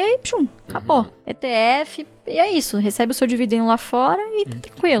 na vez, e acabou. ETF, e é isso. Recebe o seu dividendo lá fora e tá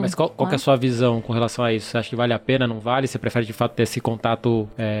tranquilo. Mas qual que é a sua visão com relação a isso? Você acha que vale a pena, não vale? Você prefere de fato ter esse contato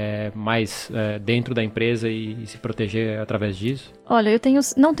mais dentro da empresa e se proteger através disso? Olha, eu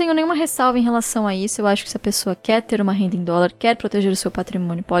não tenho nenhuma ressalva em relação a isso. Eu acho que se a pessoa quer ter uma renda em dólar, quer proteger o seu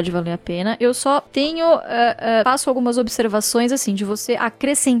patrimônio, pode valer a pena. Eu só faço algumas observações assim, de você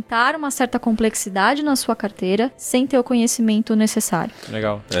acrescentar uma certa complexidade na sua carteira sem ter o conhecimento necessário.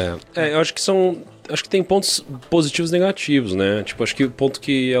 Legal. Eu acho que tem pontos positivos e negativos, né? Tipo, acho que o ponto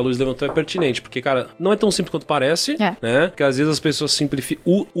que a Luiz levantou é pertinente, porque, cara, não é tão simples quanto parece, né? Porque às vezes as pessoas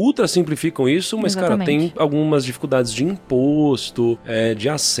ultra simplificam isso, mas, exatamente, cara, tem algumas dificuldades de imposto, de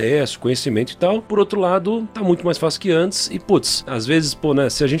acesso, conhecimento e tal. Por outro lado, tá muito mais fácil que antes e, putz, às vezes, pô, né?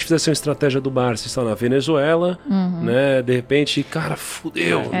 Se a gente fizesse uma estratégia do Barsi está na Venezuela, né? De repente, cara,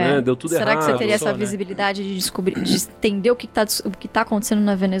 fudeu, né? Deu tudo errado. Será que você teria essa visibilidade de descobrir, de entender o que tá acontecendo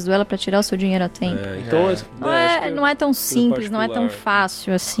na Venezuela pra tirar o seu dinheiro a tempo? Então, não é tão simples, não é tão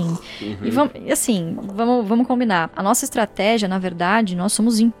fácil assim. E vamos combinar. A nossa estratégia, na verdade, nós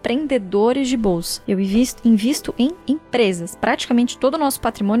somos empreendedores de bolsa. Eu invisto em empresas. Praticamente todo o nosso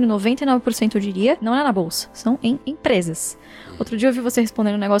patrimônio, 99% eu diria, não é na bolsa, são em empresas. Outro dia eu vi você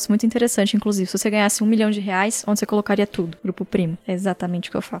respondendo um negócio muito interessante, inclusive. Se você ganhasse R$1 milhão, onde você colocaria tudo? Grupo Primo. É exatamente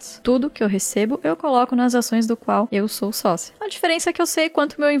o que eu faço. Tudo que eu recebo, eu coloco nas ações do qual eu sou sócio. A diferença é que eu sei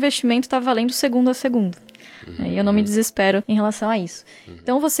quanto meu investimento está valendo segundo a segundo. E eu não me desespero em relação a isso.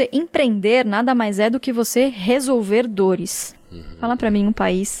 Então, você empreender nada mais é do que você resolver dores. Fala pra mim um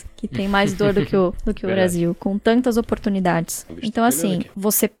país que tem mais dor do que o Brasil, com tantas oportunidades. Então, assim,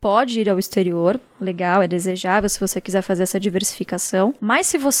 você pode ir ao exterior, legal, é desejável se você quiser fazer essa diversificação, mas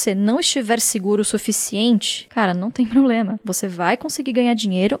se você não estiver seguro o suficiente, cara, não tem problema. Você vai conseguir ganhar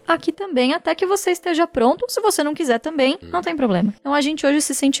dinheiro aqui também, até que você esteja pronto. Se você não quiser também, não tem problema. Então, a gente hoje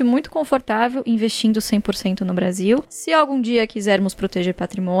se sente muito confortável investindo 100% no Brasil. Se algum dia quisermos proteger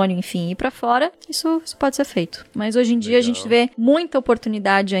patrimônio, enfim, ir pra fora, isso pode ser feito. Mas hoje em dia a gente vê muita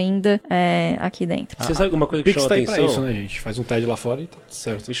oportunidade ainda ainda aqui dentro. Você sabe alguma coisa que Pix chama tá aí pra atenção? isso, né, gente? Faz um TED lá fora e tá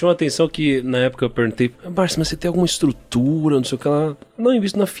certo. Me chamou a atenção que na época eu perguntei, Barsi, mas você tem alguma estrutura, não sei o que lá? Não, eu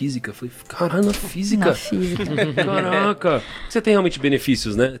invisto na física. Eu falei, caralho, na física? Na física. Caraca. Você tem realmente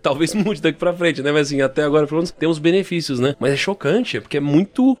benefícios, né? Talvez mude daqui pra frente, né? Mas assim, até agora pelo menos temos benefícios, né? Mas é chocante, porque é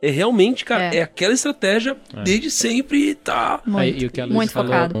muito... É realmente, cara, é aquela estratégia desde sempre, tá? E o que a Louise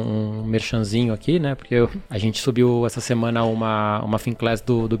falou, um merchanzinho aqui, né? Porque a gente subiu essa semana uma FinClass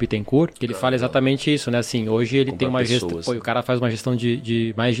do Bittencourt, que ele fala exatamente isso, né? Assim, hoje ele tem uma gestão... Pô, o cara faz uma gestão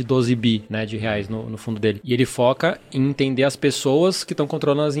de mais de 12 bi, né? De reais no fundo dele. E ele foca em entender as pessoas que estão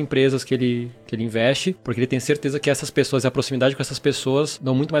controlando as empresas que ele investe, porque ele tem certeza que essas pessoas, a proximidade com essas pessoas,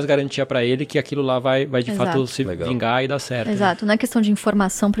 dão muito mais garantia pra ele que aquilo lá vai de fato se vingar e dar certo. Exato. Não é questão de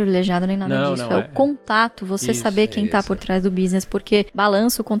informação privilegiada nem nada disso. É o contato, você saber quem tá por trás do business, porque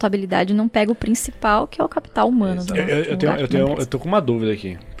balanço, contabilidade não pega o principal, que é o capital humano. Eu tô com uma dúvida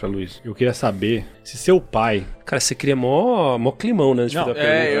aqui pra Luiz. Eu queria saber se seu pai... Cara, você cria mó climão, né?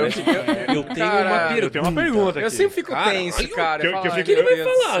 Eu tenho uma pergunta aqui. Eu sempre fico tenso, cara. O que ele vai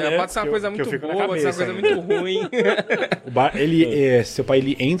falar, né? Pode ser uma coisa muito boa, pode ser uma coisa muito ruim. Seu pai,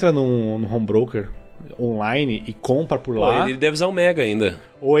 ele entra num home broker online e compra por lá. Ele deve usar o Mega ainda.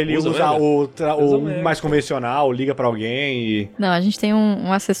 Ou ele usa o mais convencional, liga pra alguém e... Não, a gente tem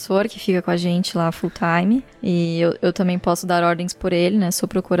um assessor que fica com a gente lá full time. E eu também posso dar ordens por ele, né? Sou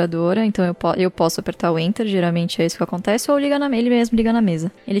procuradora, então eu posso apertar o Enter, geralmente é isso que acontece. Ou ele mesmo liga na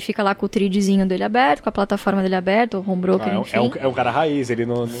mesa. Ele fica lá com o tridzinho dele aberto, com a plataforma dele aberta, o home broker, enfim. É um cara raiz, ele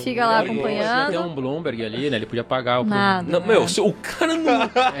não... Fica lá acompanhando. Tem um Bloomberg ali, né? Ele podia pagar o... Nada. Não, o cara não...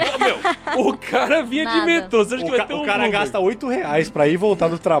 o cara vinha de metrô. O cara gasta R$8 pra ir e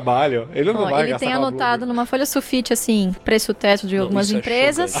voltar do trabalho. Ele não vai gastar. Ele tem anotado numa folha sulfite, assim, preço teto de algumas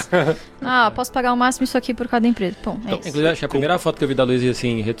empresas. Posso pagar o máximo isso aqui por cada empresa. Bom, então, inclusive, acho que a primeira foto que eu vi da Luiz,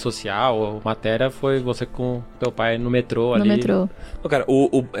 assim, em rede social ou matéria, foi você com teu pai no metrô ali. No metrô. Cara,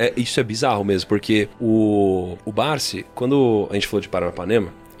 isso é bizarro mesmo, porque o Barsi, quando a gente falou de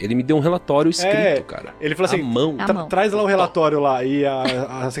Paranapanema, ele me deu um relatório escrito, cara. Ele falou assim, mão. Traz lá o relatório lá. E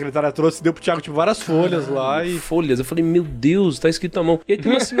a secretária trouxe, deu pro Thiago, tipo, várias folhas lá. Folhas. Eu falei, meu Deus, tá escrito à mão. E aí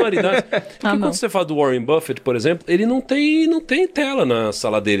tem uma similaridade. Porque quando você fala do Warren Buffett, por exemplo, ele não tem tela na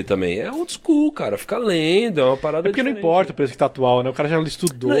sala dele também. É old school, cara. Fica lendo, é uma parada porque diferente. Não importa o preço que tá atual, né? O cara já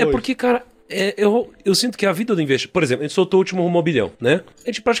estudou. Não, é porque, cara... Eu sinto que a vida do investidor... Por exemplo, a gente soltou o último mobilião, né? A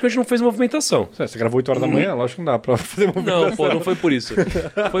gente praticamente não fez movimentação. Você gravou 8 horas da manhã? Lógico que não dá pra fazer movimentação. Não foi por isso.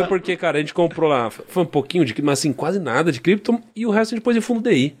 Foi porque, cara, a gente comprou lá... Foi um pouquinho de... Mas assim, quase nada de cripto. E o resto a gente pôs em fundo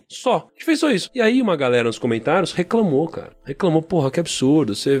DI. Só. A gente fez só isso. E aí uma galera nos comentários reclamou, cara. Porra, que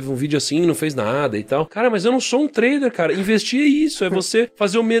absurdo. Você viu um vídeo assim e não fez nada e tal. Cara, mas eu não sou um trader, cara. Investir é isso. É você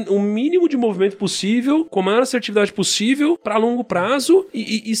fazer o mínimo de movimento possível, com a maior assertividade possível, pra longo prazo.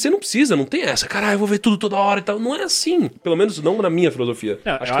 E você não precisa, não tem essa. Caralho, eu vou ver tudo toda hora e tal. Não é assim. Pelo menos não na minha filosofia.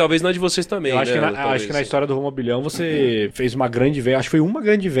 Acho que talvez na de vocês também. Acho que na história do Romobilhão você fez uma grande venda. Acho que foi uma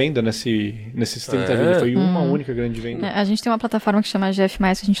grande venda nesses 30 vídeos. Foi uma única grande venda. A gente tem uma plataforma que chama GF+, que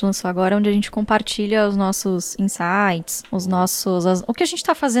a gente lançou agora, onde a gente compartilha os nossos insights, o que a gente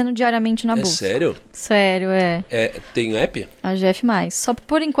tá fazendo diariamente na bolsa. Sério? Sério, Tem app? A GF+.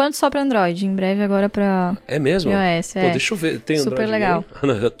 Por enquanto só pra Android. Em breve agora pra... É mesmo? iOS, Pô, deixa eu ver. Tem Android? Super legal.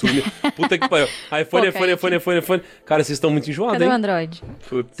 Puta que pariu. iPhone. Cara, vocês estão muito enjoados, Cadê hein? o Android?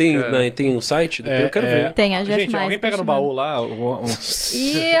 Tem um site? Eu quero ver. Tem a GF+. Gente, alguém pega no baú lá.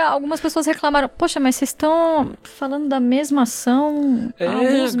 E algumas pessoas reclamaram, poxa, mas vocês estão falando da mesma ação há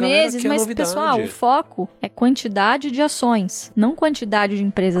alguns meses, mas pessoal, o foco é quantidade de ações, não quantidade de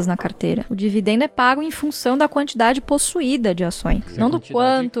empresas na carteira. O dividendo é pago em função da quantidade possuída de ações, não do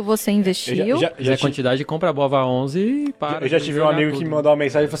quanto você investiu. Já a quantidade compra a Bova 11 e para. Eu já tive um amigo que me mandou uma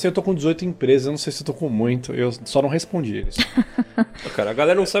mensagem e falou assim, eu tô com 18 empresas, eu não sei se eu tô com muito, eu só não respondi eles. Cara, a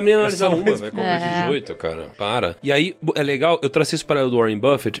galera não sabe nem analisar uma, vai comprar 18, cara, para. E aí, é legal, eu tracei esse paralelo do Warren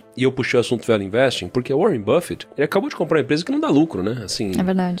Buffett e eu puxei o assunto Value Investing, porque o Warren Buffett, ele acabou de comprar uma empresa que não dá lucro, né? Assim, é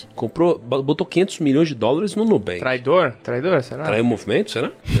verdade. Botou $500 milhões no Nubank. Traidor, será? Traiu o movimento,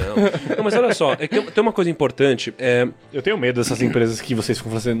 será? Não, mas olha só, tem uma coisa importante. Eu tenho medo dessas empresas que vocês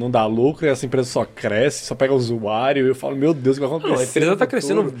ficam falando assim, não dá lucro, e essa empresa só cresce, só pega usuário, e eu falo, meu Deus, o que vai acontecer? Não, a empresa tá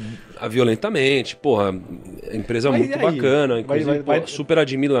crescendo violentamente, porra, a empresa é muito bacana, inclusive vai... Super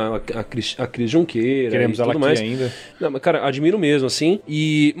admiro a Cris Junqueira. Queremos e ela tudo aqui mais. ainda. Não, mas, cara, admiro mesmo, assim.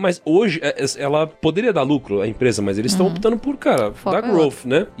 Mas hoje, ela poderia dar lucro, a empresa, mas eles estão optando por, cara, dar growth,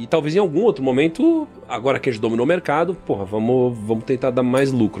 né? E talvez em algum outro momento, agora que a gente dominou o mercado, porra, vamos tentar dar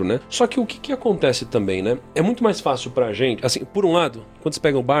mais lucro, né? Só que o que acontece também, né? É muito mais fácil pra gente, assim, por um lado, quando você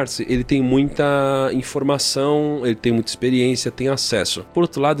pega o Barsi, ele tem muita informação, ele tem muita experiência, tem acesso. Por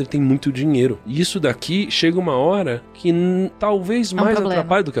outro lado, ele tem muito dinheiro. E isso daqui chega uma hora que talvez mais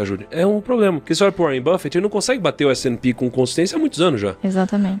atrapalhe do que ajude. É um problema. Porque você olha pro Warren Buffett, ele não consegue bater o S&P com consistência há muitos anos já.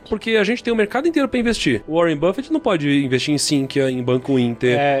 Exatamente. Porque a gente tem o mercado inteiro pra investir. O Warren Buffett não pode investir em Sinqia, em Banco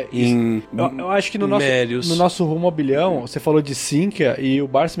Inter, em eu acho que no Melius. No nosso rumo ao bilhão, você falou de Sinqia e o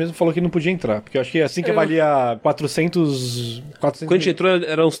Barsi mesmo falou que não podia entrar. Porque eu acho que a Sinqia valia 400 Quando a gente entrou,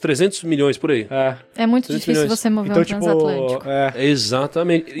 eram uns 300 milhões por aí. É muito difícil você mover um transatlântico.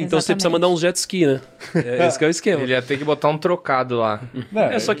 Exatamente. Então você precisa mandar uns jet ski, né? Esse que é o esquema. Ele ia ter que botar um trocado lá.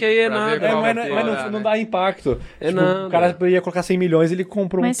 Só que aí é nada. Mas não dá impacto. Nada. O cara ia colocar 100 milhões e ele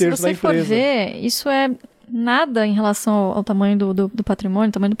comprou um terço da empresa. Mas se você for ver, isso é nada em relação ao tamanho do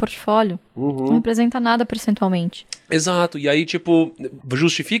patrimônio, tamanho do portfólio. Não representa nada percentualmente. Exato, e aí, tipo,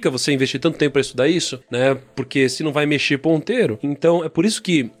 justifica você investir tanto tempo pra estudar isso, né? Porque se não vai mexer ponteiro. Então, é por isso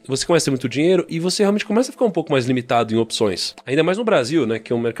que você começa a ter muito dinheiro e você realmente começa a ficar um pouco mais limitado em opções. Ainda mais no Brasil, né?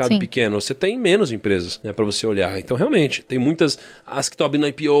 Que é um mercado pequeno. Você tem menos empresas, né? Pra você olhar. Então, realmente, tem muitas... As que estão abrindo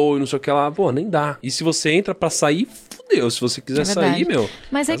IPO e não sei o que lá, pô, nem dá. E se você entra pra sair, fudeu. Se você quiser sair, meu...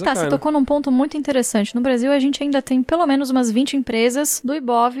 Mas aí que tá, você tocou num ponto muito interessante. No Brasil, a gente ainda tem pelo menos umas 20 empresas do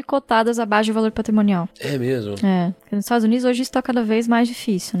Ibov cotadas abaixo do valor patrimonial. É mesmo? Porque nos Estados Unidos hoje isso tá cada vez mais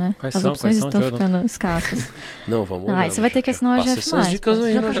difícil, né? As opções estão ficando escassas. Não, vamos lá. Aí você vai ter que assinar o GF+.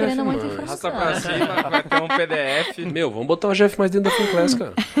 Já tô querendo muita informação. Arrasta pra cima, vai ter um PDF. Meu, vamos botar o GF mais dentro da FinClass,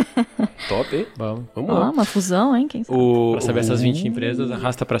 cara. Top, hein? Vamos lá. Uma fusão, hein? Quem sabe? Pra saber essas 20 empresas,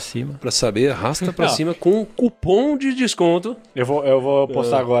 arrasta pra cima. Pra saber, arrasta pra cima com cupom de desconto. Eu vou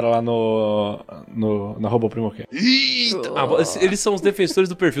postar agora lá no @PrimoCast. Eita! Eles são os defensores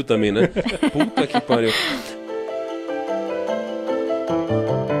do perfil também, né? Puta que pariu.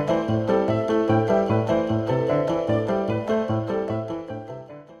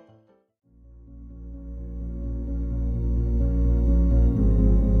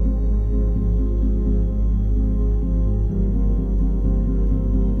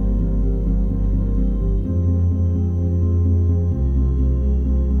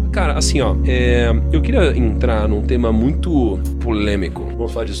 Cara, assim, ó, eu queria entrar num tema muito polêmico.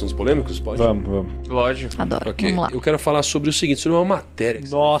 Vamos falar de assuntos polêmicos? Pode? Vamos. Lógico. Adoro. Ok. Vamos lá. Eu quero falar sobre o seguinte, sobre uma matéria.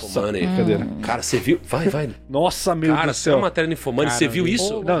 Nossa, brincadeira. Cara, você viu? Vai. Nossa, meu Deus do Cara, céu. é uma matéria no Infomani, você viu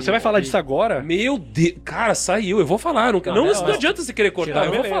isso? Não, você vai falar disso agora? Meu Deus. Cara, saiu. Eu vou falar. Não adianta você querer cortar.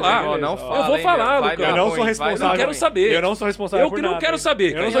 Eu vou falar. Não fala, eu vou falar, Lucas. Eu não sou responsável. Eu não quero saber. Eu não sou responsável por Eu nada. não quero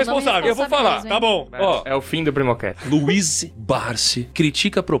saber. Eu não sou responsável. Eu vou falar. Tá bom. Ó, É o fim do PrimoCast. Louise Barsi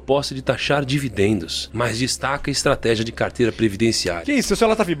critica a proposta de taxar dividendos, mas destaca a estratégia de carteira previdenciária. Que isso? Seu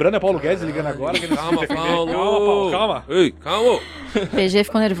celular tá vibrando? É Paulo Guedes ligando agora? Calma, Paulo. Calma. Ei, calma. PG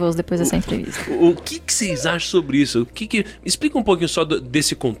ficou nervoso depois dessa entrevista. O que vocês acham sobre isso? Explica um pouquinho só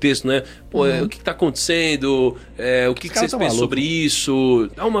desse contexto, né? Pô, o que tá acontecendo? O que vocês pensam sobre isso?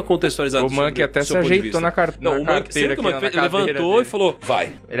 Dá uma contextualizada. O Monkey até se ajeitou na carteira. Não, o Monkey levantou e falou,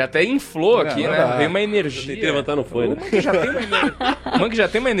 vai. Ele até inflou aqui, né? Veio uma energia. Eu tentei levantar, não foi, né? O Monkey já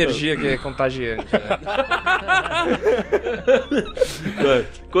tem uma energia que é contagiante, né?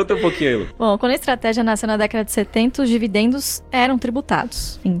 Conta um pouquinho aí, Lu. Bom, quando a estratégia nasceu na década de 70, os dividendos eram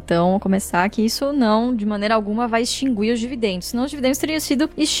tributados. Então, começar que isso não, de maneira alguma, vai extinguir os dividendos. Senão os dividendos teriam sido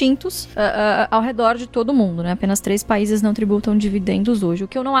extintos ao redor de todo mundo, né? Apenas 3 países não tributam dividendos hoje. O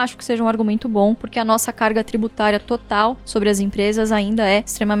que eu não acho que seja um argumento bom, porque a nossa carga tributária total sobre as empresas ainda é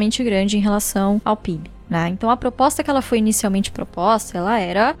extremamente grande em relação ao PIB. Então a proposta que ela foi inicialmente proposta, ela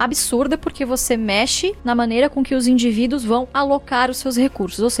era absurda porque você mexe na maneira com que os indivíduos vão alocar os seus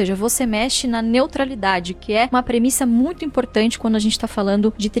recursos, ou seja, você mexe na neutralidade, que é uma premissa muito importante quando a gente está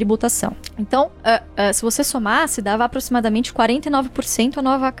falando de tributação. Então, se você somasse, dava aproximadamente 49% a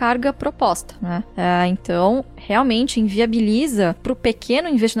nova carga proposta, né? Então, realmente inviabiliza para o pequeno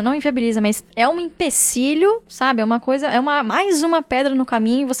investidor, não inviabiliza, mas é um empecilho, sabe? É uma coisa, mais uma pedra no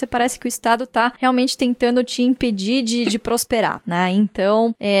caminho e você parece que o Estado está realmente tentando tentando te impedir de prosperar, né?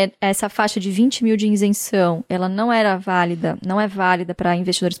 Então, essa faixa de 20 mil de isenção, ela não é válida para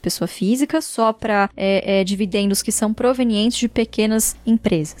investidores pessoa física, só para dividendos que são provenientes de pequenas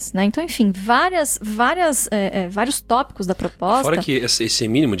empresas, né? Então, enfim, vários tópicos da proposta. Fora que esse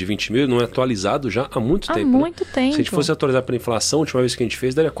mínimo de 20 mil não é atualizado já há muito tempo. Há muito tempo. Se a gente fosse atualizar pela inflação, a última vez que a gente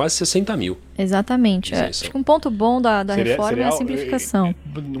fez, daria quase 60 mil. Exatamente. Acho que um ponto bom da reforma é a simplificação.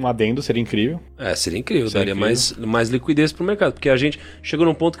 Um adendo seria incrível. Seria incrível. Daria mais liquidez pro mercado. Porque a gente chegou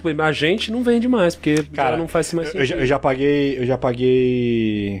num ponto que a gente não vende mais, porque já não faz mais sentido. Eu já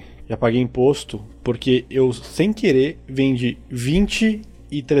paguei imposto porque eu, sem querer, vendi 20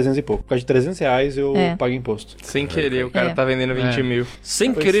 e 300 e pouco. Por causa de 300 reais eu paguei imposto. Sem querer, o cara tá vendendo 20 mil.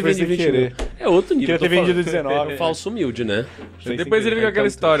 Sem querer vender 20 mil. É outro nível. Queria ter vendido 19. Falso humilde, né? Depois ele viu aquela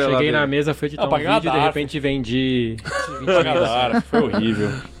história lá. Cheguei na mesa, fui editar um vídeo e de repente vendi 20 mil. Foi horrível.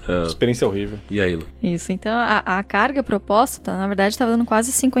 Experiência horrível. E aí, Lu? Isso, então a carga proposta, na verdade, estava dando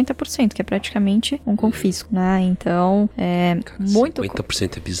quase 50%, que é praticamente um confisco, né? Então, muito...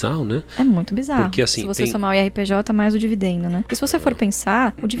 50% é bizarro, né? É muito bizarro. Porque, assim, se você somar o IRPJ mais o dividendo, né? E se você for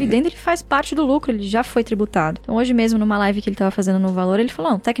pensar, o dividendo ele faz parte do lucro, ele já foi tributado. Então, hoje mesmo, numa live que ele estava fazendo no Valor, ele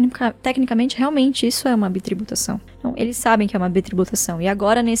falou, não, tecnicamente, realmente, isso é uma bitributação. Então, eles sabem que é uma bitributação. E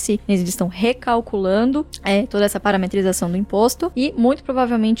agora, eles estão recalculando toda essa parametrização do imposto e, muito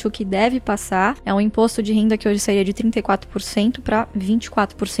provavelmente, o que deve passar é um imposto de renda que hoje seria de 34% para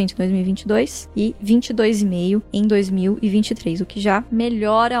 24% em 2022 e 22,5% em 2023, o que já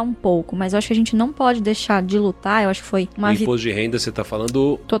melhora um pouco. Mas eu acho que a gente não pode deixar de lutar, eu acho que foi uma... O imposto de renda, você está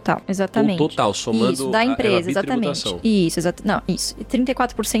falando... Total, exatamente. O total, somando isso, da empresa, exatamente. Isso, não, isso.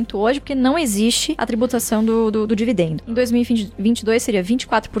 34% hoje, porque não existe a tributação do dividendo. Em 2022 seria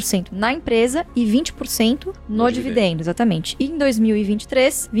 24% na empresa e 20% no dividendo, exatamente. E em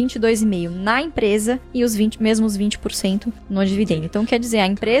 2023, 22,5% na empresa e os 20% no dividendo. Então, quer dizer, a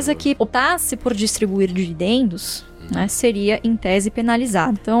empresa que optasse por distribuir dividendos, né, seria, em tese,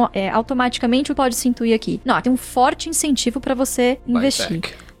 penalizada. Então, automaticamente, pode se intuir aqui. Não, tem um forte incentivo para você investir.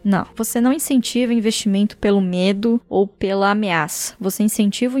 Não, você não incentiva investimento pelo medo ou pela ameaça. Você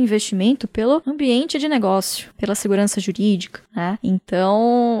incentiva o investimento pelo ambiente de negócio, pela segurança jurídica, né?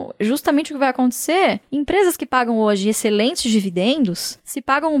 Então, justamente o que vai acontecer, empresas que pagam hoje excelentes dividendos, se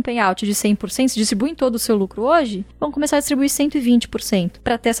pagam um payout de 100%, se distribuem todo o seu lucro hoje, vão começar a distribuir 120%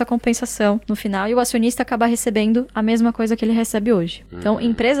 para ter essa compensação no final e o acionista acabar recebendo a mesma coisa que ele recebe hoje. Então,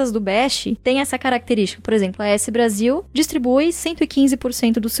 empresas do BEST têm essa característica. Por exemplo, a S Brasil distribui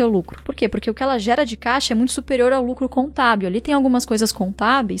 115% do seu lucro. Por quê? Porque o que ela gera de caixa é muito superior ao lucro contábil. Ali tem algumas coisas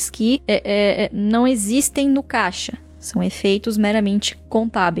contábeis que não existem no caixa. São efeitos meramente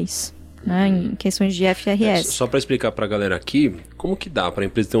contábeis, né, em questões de FRS. Só para explicar para a galera aqui, como que dá para a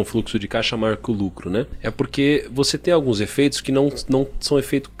empresa ter um fluxo de caixa maior que o lucro, né? É porque você tem alguns efeitos que não são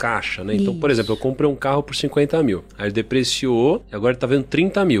efeito caixa, né? Então, por exemplo, eu comprei um carro por 50 mil, aí ele depreciou e agora tá vendo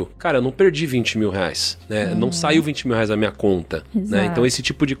 30 mil. Cara, eu não perdi 20 mil reais, né? Não saiu 20 mil reais da minha conta, né? Então, esse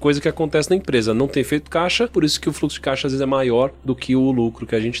tipo de coisa que acontece na empresa não tem efeito caixa, por isso que o fluxo de caixa às vezes é maior do que o lucro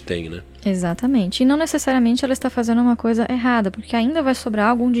que a gente tem, né? Exatamente. E não necessariamente ela está fazendo uma coisa errada, porque ainda vai sobrar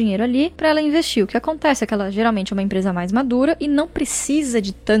algum dinheiro ali para ela investir. O que acontece é que ela geralmente é uma empresa mais madura e não precisa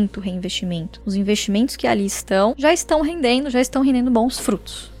de tanto reinvestimento. Os investimentos que ali já estão rendendo bons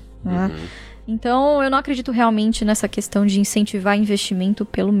frutos, né? Então, eu não acredito realmente nessa questão de incentivar investimento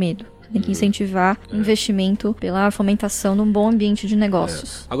pelo medo. Tem que incentivar investimento pela fomentação de um bom ambiente de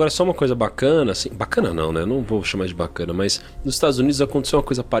negócios. Agora, só uma coisa bacana, assim, bacana não, né? Não vou chamar de bacana, mas nos Estados Unidos aconteceu uma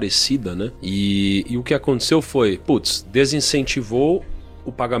coisa parecida, né? E o que aconteceu foi, desincentivou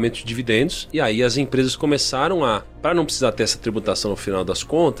o pagamento de dividendos, e aí as empresas começaram para não precisar ter essa tributação no final das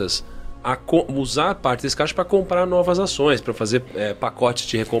contas, a usar parte desse caixa para comprar novas ações, para fazer pacotes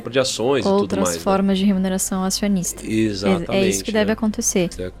de recompra de ações e tudo mais. Outras formas de remuneração acionista. Exatamente. É isso que deve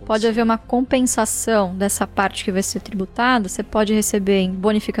acontecer. Pode haver uma compensação dessa parte que vai ser tributada, você pode receber em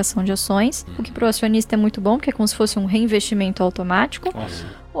bonificação de ações, o que para o acionista é muito bom, porque é como se fosse um reinvestimento automático.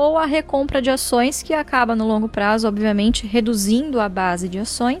 Nossa. Ou a recompra de ações, que acaba no longo prazo, obviamente, reduzindo a base de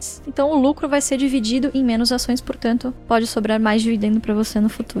ações. Então, o lucro vai ser dividido em menos ações, portanto, pode sobrar mais dividendo para você no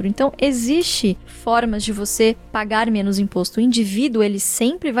futuro. Então, existe formas de você pagar menos imposto. O indivíduo, ele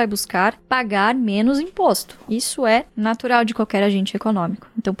sempre vai buscar pagar menos imposto. Isso é natural de qualquer agente econômico.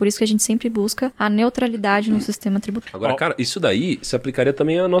 Então, por isso que a gente sempre busca a neutralidade no sistema tributário. Agora, cara, isso daí se aplicaria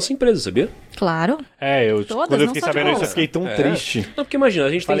também à nossa empresa, sabia? Claro. Quando eu fiquei sabendo isso, eu fiquei tão triste. Não, porque imagina, a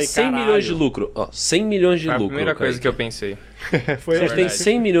gente tem 100 milhões de lucro. 100 milhos de lucro. Foi a primeira coisa que eu pensei. Se a gente tem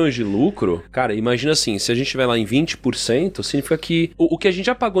 100 milhões de lucro, cara, imagina assim, se a gente vai lá em 20%, significa que o que a gente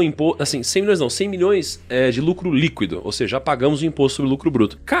já pagou imposto, assim, 100 milhões não, 100 milhões é de lucro líquido, ou seja, já pagamos o imposto sobre lucro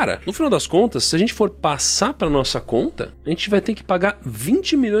bruto. Cara, no final das contas, se a gente for passar pra nossa conta, a gente vai ter que pagar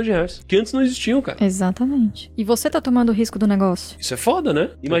 20 milhões de reais, que antes não existiam, cara. Exatamente. E você tá tomando o risco do negócio. Isso é foda,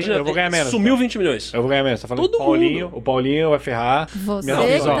 né? Imagina, eu vou ganhar menos, sumiu 20 milhões. Eu vou ganhar menos. Tá falando o Paulinho vai ferrar. Você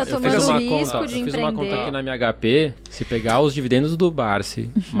que tá tomando o risco de Eu fiz uma conta empreender. aqui na minha HP, se pegar os dividendos do Barsi,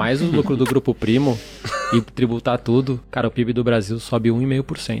 mais o lucro do Grupo Primo e tributar tudo, cara, o PIB do Brasil sobe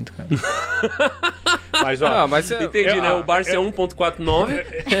 1,5%, cara. Mas, ó, Entendi, né? O Barsi é 1,49.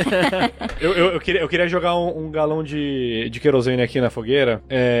 Eu queria jogar um galão de querosene aqui na fogueira.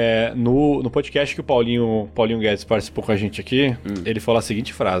 No podcast que o Paulinho Guedes participou com a gente aqui, ele falou a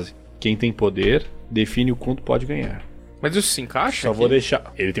seguinte frase: quem tem poder define o quanto pode ganhar. Mas isso se encaixa? Só vou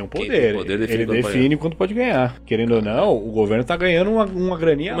deixar. Ele tem um poder. Ele define quanto pode ganhar. Querendo ou não, o governo tá ganhando uma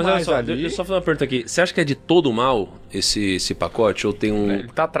graninha a mais ali. Deixa eu só fazer uma pergunta aqui. Você acha que é de todo mal esse pacote? Ou tem um... Ele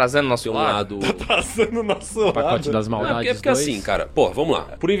tá trazendo nosso lado? Tá passando o nosso lado. Pacote das maldades. Porque assim, cara, porra, vamos lá.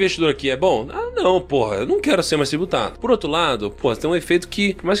 Pro investidor aqui é bom? Ah, não, porra, eu não quero ser mais tributado. Por outro lado, porra, tem um efeito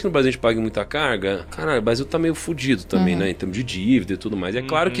que, por mais que no Brasil a gente pague muita carga, caralho, o Brasil tá meio fudido também, né? Em termos de dívida e tudo mais. É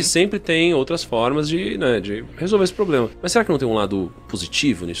claro que sempre tem outras formas de resolver esse problema. Mas será que não tem um lado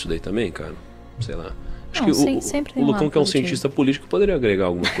positivo nisso daí também, cara? Sei lá. Acho que o Lucão, que é um cientista político, poderia agregar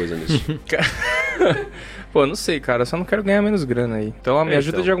alguma coisa nisso. Pô, não sei, cara. Eu só não quero ganhar menos grana aí. Então me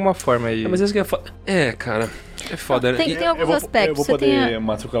ajuda de alguma forma aí. Mas isso que é foda. Cara. É foda, né? Tem alguns aspectos. Eu vou poder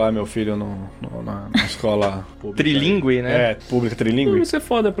matricular meu filho na escola pública. Trilingue, né? Pública trilingue. Isso é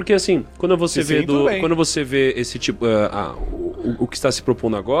foda, porque assim, quando você vê esse tipo, o que está se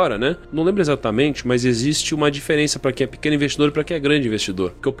propondo agora, né? Não lembro exatamente, mas existe uma diferença para quem é pequeno investidor e para quem é grande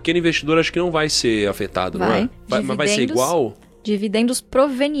investidor. Porque o pequeno investidor acho que não vai ser afetado, não é? Mas vai ser igual? Dividendos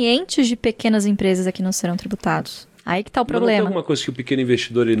provenientes de pequenas empresas aqui não serão tributados. Aí que tá o problema. Mas não tem alguma coisa que o pequeno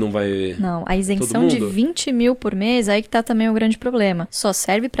investidor ele não vai... Não, a isenção de 20 mil por mês, aí que tá também o grande problema. Só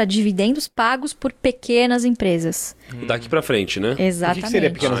serve para dividendos pagos por pequenas empresas. Daqui pra frente, né? Exatamente. O que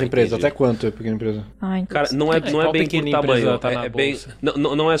seria pequenas empresas? Até quanto é pequena empresa? Cara, não é bem por tamanho.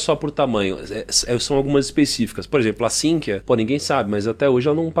 Não é só por tamanho. São algumas específicas. Por exemplo, a Sinqia, ninguém sabe, mas até hoje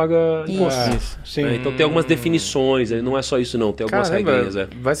ela não paga imposto. Sim. Então tem algumas definições, não é só isso não, tem algumas regrinhas.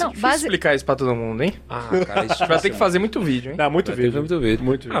 Vai ser difícil explicar isso pra todo mundo, hein? Cara, isso vai ter que fazer muito vídeo, hein? Muito vídeo.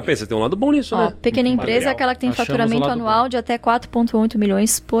 Pensa, tem um lado bom nisso, né? Pequena empresa é aquela que tem faturamento anual de até 4,8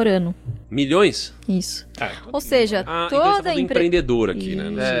 milhões por ano. Milhões? Isso. Ou seja, toda empreendedora aqui,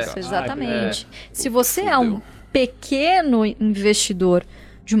 né? Isso, exatamente. Se você é um pequeno investidor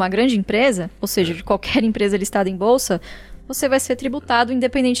de uma grande empresa, ou seja, de qualquer empresa listada em bolsa, você vai ser tributado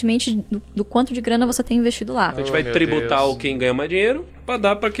independentemente do quanto de grana você tem investido lá. A gente vai tributar quem ganha mais dinheiro pra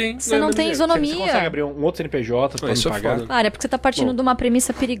dar pra quem você não tem isonomia. Você consegue abrir um outro CNPJ pra não pagar? Claro, é porque você tá partindo de uma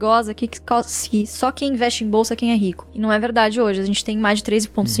premissa perigosa aqui que só quem investe em bolsa é quem é rico. E não é verdade hoje. A gente tem mais de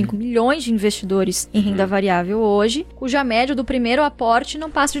 13,5 milhões de investidores em renda variável hoje, cuja média do primeiro aporte não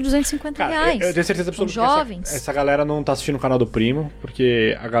passa de R$250. Eu tenho certeza absoluta jovens. Que essa galera não tá assistindo o canal do Primo,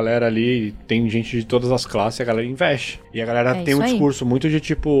 porque a galera ali tem gente de todas as classes e a galera investe. E a galera tem um discurso muito de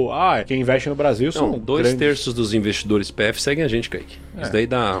tipo, quem investe no Brasil são 2/3 dos investidores PF seguem a gente, Kaique. Isso daí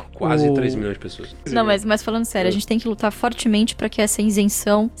dá quase 3 milhões de pessoas. Não, mas falando sério, a gente tem que lutar fortemente para que essa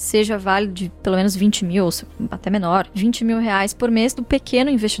isenção seja válida de pelo menos 20 mil, ou até menor, 20 mil reais por mês do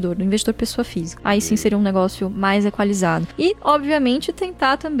pequeno investidor, do investidor pessoa física. Aí sim seria um negócio mais equalizado. E, obviamente,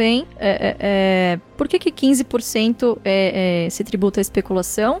 tentar também... por que 15% se tributa a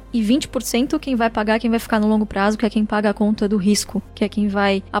especulação e 20% quem vai pagar, quem vai ficar no longo prazo, que é quem paga a conta do risco, que é quem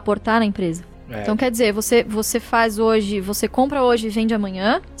vai aportar na empresa? Então, quer dizer, você faz hoje, você compra hoje e vende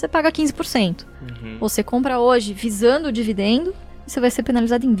amanhã, você paga 15%. Você compra hoje visando o dividendo, você vai ser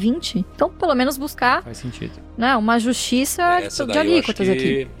penalizado em 20%. Então, pelo menos buscar... Faz sentido. Né, uma justiça de alíquotas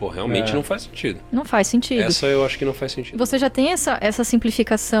aqui. Realmente não faz sentido. Não faz sentido. Essa eu acho que não faz sentido. Você já tem essa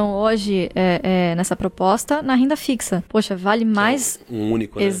simplificação hoje nessa proposta na renda fixa. Poxa, vale mais... Um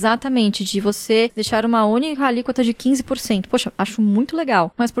único, né? Exatamente, de você deixar uma única alíquota de 15%. Poxa, acho muito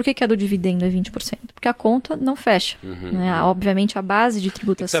legal. Mas por que a do dividendo é 20%? Porque a conta não fecha. Né? Obviamente, a base de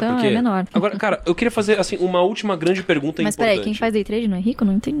tributação é menor. Agora, cara, eu queria fazer assim, uma última grande pergunta importante. Mas peraí, quem faz day trade não é rico?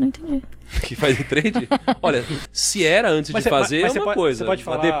 Não entendi. Que faz day trade? Olha, se era antes de fazer, é uma coisa. Você pode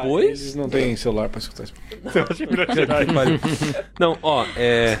falar, depois... Eles não têm celular pra escutar isso. Não,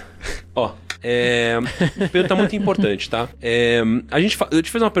 Pergunta muito importante, tá? Eu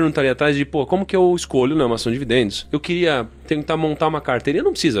te fiz uma pergunta ali atrás de, como que eu escolho, né, uma ação de dividendos? Eu queria tentar montar uma carteira, eu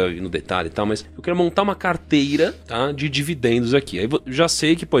não precisa ir no detalhe e tal, mas eu queria montar uma carteira, tá, de dividendos aqui. Aí eu já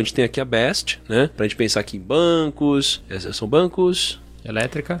sei que, a gente tem aqui a Best, né, pra gente pensar aqui em bancos, são bancos...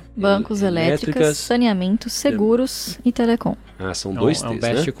 Bancos, elétricas, saneamento, seguros e telecom. São dois T's, né? É um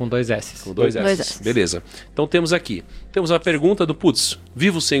Best com 2 S. Com dois S. Beleza. Então temos aqui. Temos a pergunta do,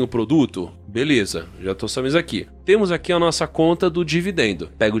 vivo sem o produto? Beleza, já tô sabendo aqui. Temos aqui a nossa conta do dividendo.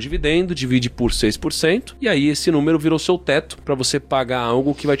 Pega o dividendo, divide por 6%, e aí esse número virou seu teto para você pagar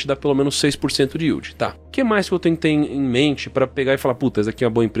algo que vai te dar pelo menos 6% de yield. Tá. O que mais que eu tenho que ter em mente para pegar e falar, essa aqui é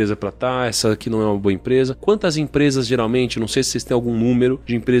uma boa empresa para essa aqui não é uma boa empresa? Quantas empresas geralmente, não sei se vocês têm algum número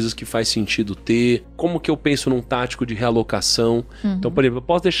de empresas que faz sentido ter? Como que eu penso num tático de realocação? Então, por exemplo, eu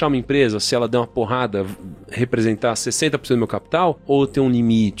posso deixar uma empresa, se ela der uma porrada, representar 60% do meu capital, ou tem um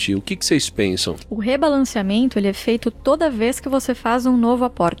limite? O que vocês pensam? O rebalanceamento, ele é feito toda vez que você faz um novo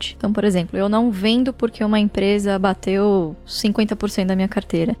aporte. Então, por exemplo, eu não vendo porque uma empresa bateu 50% da minha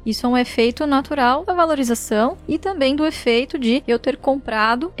carteira. Isso é um efeito natural da valorização e também do efeito de eu ter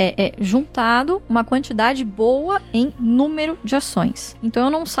comprado, juntado uma quantidade boa em número de ações. Então,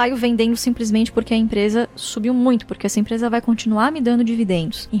 eu não saio vendendo simplesmente porque a empresa subiu muito, porque essa empresa vai continuar me dando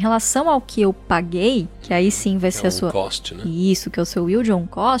dividendos. Em relação ao que eu paguei, que aí sim vai ser a sua... cost, né? Isso, que é o seu yield on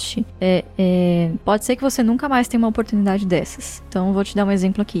cost, pode ser que você nunca mais tenha uma oportunidade dessas. Então, vou te dar um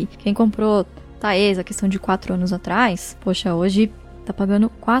exemplo aqui. Quem comprou Taesa, questão de 4 anos atrás, poxa, hoje tá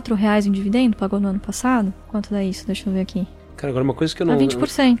pagando R$4 em dividendo, pagou no ano passado. Quanto dá isso? Deixa eu ver aqui. Cara, agora uma coisa que eu não...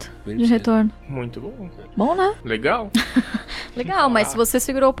 20% de retorno. Muito bom. Bom, né? Legal. Legal, mas se você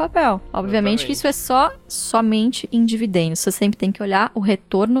segurou o papel. Obviamente que isso é somente em dividendos. Você sempre tem que olhar o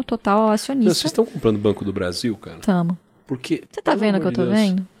retorno total ao acionista. Vocês estão comprando Banco do Brasil, cara? Tamo. Porque... Você tá vendo o que eu tô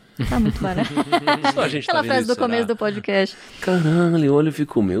vendo? Tá muito barato. Só a gente Aquela tá frase do será? começo do podcast. Caralho, olha, eu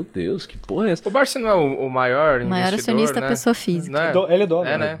fico, meu Deus, que porra é essa? O Barsi não é o maior Maior acionista, né? pessoa física. Não é? Ele é dono,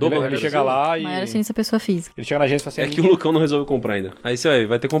 né? Ele chega lá e... Maior acionista, pessoa física. Ele chega na agência e fala assim... É que o Lucão não resolveu comprar ainda. Aí você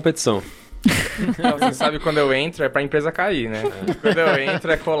vai ter competição. Então, você sabe, quando eu entro é pra empresa cair, né? Quando eu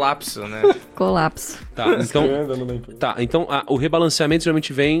entro é colapso, né? Colapso. Então o rebalanceamento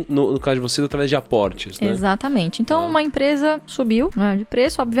geralmente vem, no caso de vocês, através de aportes, né? Exatamente. Então, uma empresa subiu, né, de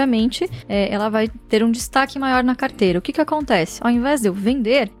preço, obviamente, ela vai ter um destaque maior na carteira. O que acontece? Ao invés de eu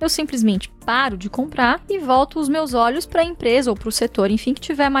vender, eu simplesmente paro de comprar e volto os meus olhos para a empresa ou para o setor, enfim, que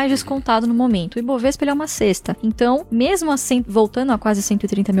tiver mais descontado no momento. O Ibovespa ele é uma cesta. Então, mesmo assim, voltando a quase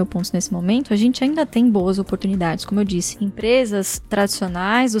 130 mil pontos nesse momento, a gente ainda tem boas oportunidades, como eu disse. Empresas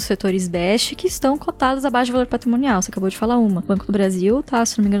tradicionais dos setores Best que estão cotadas abaixo de valor patrimonial. Você acabou de falar uma. O Banco do Brasil tá,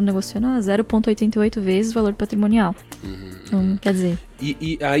 se não me engano, negociando a 0,88 vezes o valor patrimonial. Então, quer dizer...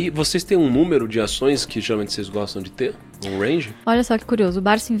 E aí, vocês têm um número de ações que geralmente vocês gostam de ter? Um range? Olha só que curioso, o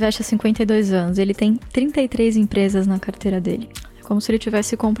Barsi investe há 52 anos, ele tem 33 empresas na carteira dele. É como se ele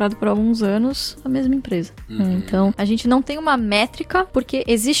tivesse comprado por alguns anos a mesma empresa. Então, a gente não tem uma métrica, porque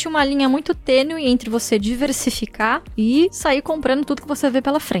existe uma linha muito tênue entre você diversificar e sair comprando tudo que você vê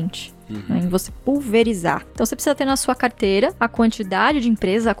pela frente. Em você pulverizar. Então, você precisa ter na sua carteira a quantidade de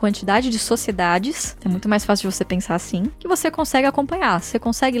empresas, a quantidade de sociedades. É muito mais fácil de você pensar assim, que você consegue acompanhar. Você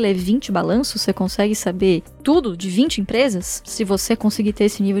consegue ler 20 balanços, você consegue saber tudo de 20 empresas. Se você conseguir ter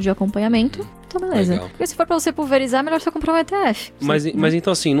esse nível de acompanhamento, então beleza. Legal. Porque se for pra você pulverizar, é melhor você comprar um ETF. Mas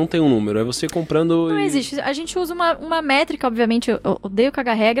então assim, não tem um número, é você comprando... Não existe. A gente usa uma métrica, obviamente, eu odeio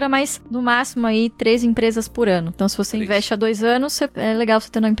cagar regra, mas no máximo aí 3 empresas por ano. Então se você investe há 2 anos, é legal você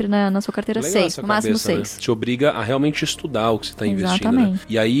ter na sua carteira 6, no máximo 6. Né? Te obriga a realmente estudar o que você está investindo. Exatamente. Né?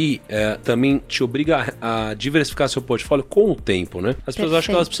 E aí também te obriga a diversificar seu portfólio com o tempo, né? As pessoas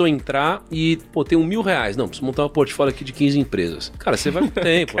acham que elas precisam entrar e, tem R$1.000. Não, preciso montar um portfólio aqui de 15 empresas. Cara, você vai com o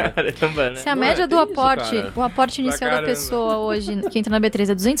tempo, né? Caramba, né? Se a média do aporte, o aporte inicial da pessoa hoje, que entra na B3 é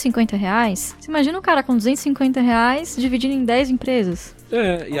R$250, você imagina um cara com R$250 dividindo em 10 empresas.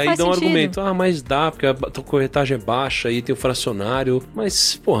 E aí dá um argumento, mas dá, porque a corretagem é baixa e tem o fracionário,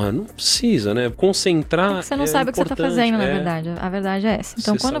 mas, porra, não precisa, né? Concentrar você não sabe o que você tá fazendo, na verdade. A verdade é essa.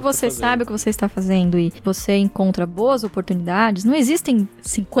 Então, quando você sabe o que você está fazendo e você encontra boas oportunidades, não existem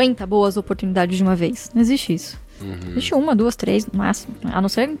 50 boas oportunidades de uma vez. Não existe isso. Existe 1, 2, 3 no máximo. A não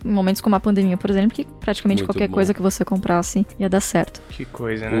ser em momentos como a pandemia, por exemplo, que praticamente qualquer coisa que você comprasse ia dar certo. Que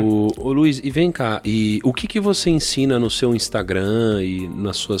coisa, né? Ô Luiz, e vem cá, e o que você ensina no seu Instagram e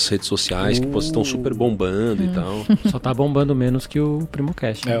nas suas redes sociais que vocês estão super bombando e tal? Só tá bombando menos que o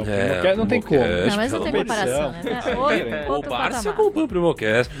PrimoCast. O PrimoCast não tem como. Não, mas não tem comparação, né? O Barsi acompanha o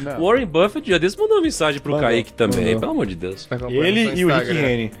PrimoCast. O Warren Buffett, dia desse, mandou uma mensagem pro Kaique também, pelo amor de Deus. Ele e o Rick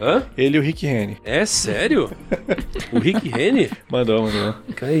Rennie. Hã? Ele e o Rick Rennie. É sério? O Rick Rennie? Mandou.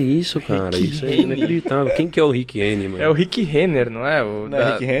 Que é isso, cara? Isso é inacreditável. Quem que é o Rick Rennie, mano? É o Rick Renner, não é? Não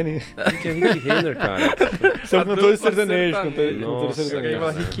é Rick Rennie? Quem que é Rick Renner, cara? São cantores sertanejos.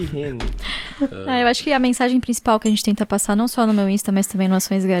 Rick Renner. Eu acho que a mensagem principal que a gente tenta passar, não só no meu Insta, mas também no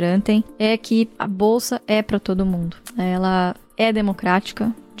Ações Garantem, é que a bolsa é pra todo mundo. Ela é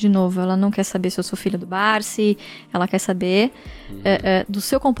democrática. De novo, ela não quer saber se eu sou filha do Barsi, ela quer saber do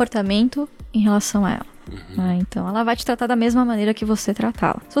seu comportamento em relação a ela. Então, ela vai te tratar da mesma maneira que você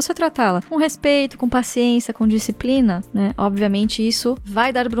tratá-la. Se você tratá-la com respeito, com paciência, com disciplina, né, obviamente isso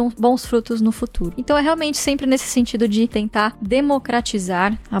vai dar bons frutos no futuro. Então, é realmente sempre nesse sentido de tentar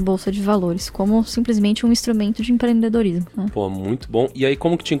democratizar a Bolsa de Valores, como simplesmente um instrumento de empreendedorismo. Né? Pô, muito bom. E aí,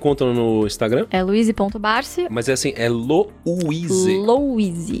 como que te encontram no Instagram? É louise.barsi. Mas é assim, é Louise.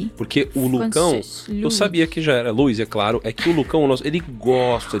 Louise. Porque o Lucão, eu sabia que já era Louise, é claro, é que o Lucão, ele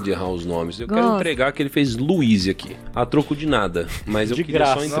gosta de errar os nomes. Eu quero entregar que ele fez Louise aqui, a troco de nada, mas eu queria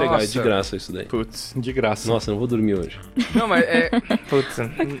só entregar de graça isso daí. Putz, de graça. Nossa, não vou dormir hoje. Não, mas Putz,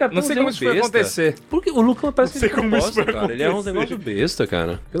 não sei como isso foi acontecer. Porque o Lucão parece que ele gosta, cara. Acontecer. Ele é um negócio besta,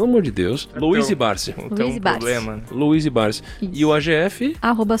 cara. Pelo amor de Deus. Louise Barsi. Tem um problema. Louise Barsi. E o AGF?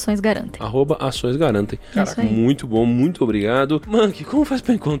 @Ações Garantem. @Ações Garantem. Caraca, muito bom, muito obrigado. Mank, como faz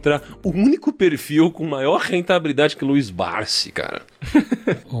pra encontrar o único perfil com maior rentabilidade que Louise Barsi, cara?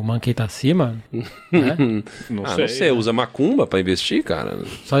 O Monkey tá acima? Né? Não sei. Usa macumba pra investir, cara?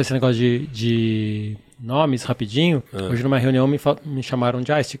 Só esse negócio de nomes rapidinho. Hoje numa reunião me chamaram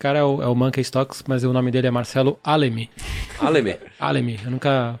de este cara é o Monkey Stocks, mas o nome dele é Marcelo Alemi. Alemi, eu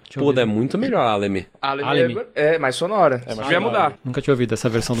nunca tinha ouvido. É muito melhor Alemi. Alemi é mais sonora. Devia mudar. Nunca tinha ouvido essa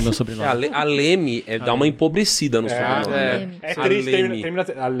versão do meu sobrenome. Alemi dá uma empobrecida no sobrenome. É triste, termina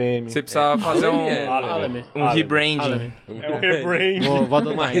Alemi. Você precisa fazer um rebranding. É um rebranding. Vou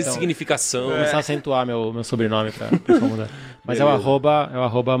adotar, uma ressignificação. Vou começar a acentuar meu sobrenome pra mudar. Mas é o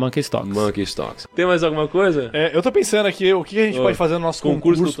arroba Monkey Stocks. Monkey Stocks. Tem mais alguma coisa? Eu tô pensando aqui, o que a gente pode fazer no nosso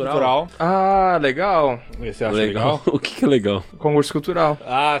concurso cultural? Ah, legal. Você acha legal? O que é legal? Concurso cultural.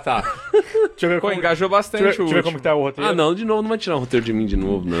 Ah, tá. Deixa eu ver como engajou bastante. Deixa eu ver como que tá o roteiro. Não, de novo, não vai tirar um roteiro de mim de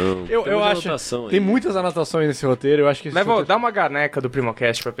novo, não. Eu acho. Tem muitas anotações nesse roteiro, eu acho que... Mas vou dar uma caneca do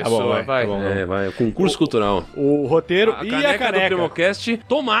PrimoCast pra pessoa, vai. Vai, o concurso cultural. O roteiro e a caneca do PrimoCast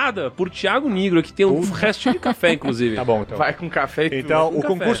tomada por Thiago Nigro, que tem um restinho de café, inclusive. Tá bom, então. Vai com café e tudo. Então, o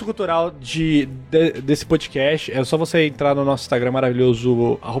concurso cultural desse podcast é só você entrar no nosso Instagram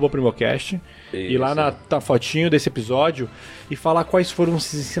maravilhoso, @PrimoCast, e lá na fotinho desse episódio e falar quais foram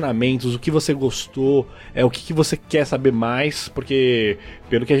esses ensinamentos, o que você gostou, o que você quer saber mais, porque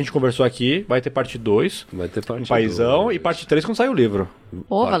pelo que a gente conversou aqui, vai ter parte 2, vai ter parte 2, paizão, e parte 3 quando sair o livro.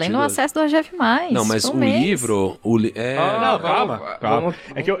 Pô, valendo o acesso do AGF+. Não, mas o livro... Não, calma.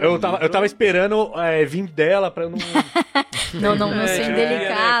 É que eu tava esperando vir dela pra não... não ser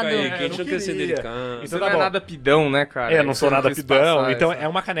delicado. A gente não quer ser delicado. Você não é nada pidão, né, cara? Eu não sou nada pidão. Então é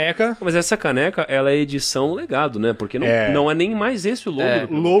uma caneca. Mas essa caneca, ela é edição legado, né? Porque não é nem mais esse o logo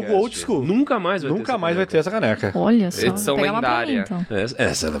do logo old school. Nunca mais vai ter essa caneca. Olha só. Edição lendária. Então.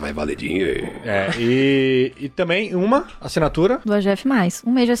 Essa ela vai valer dinheiro. E também uma assinatura do AGF+.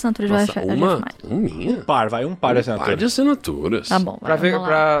 Um mês de assinatura do AGF+. Minha? Um par de assinaturas. Par de assinaturas. Tá bom. Pra ver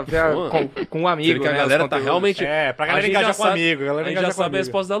com um amigo, que a galera tá realmente... pra galera engajar com amigo. A gente já sabe a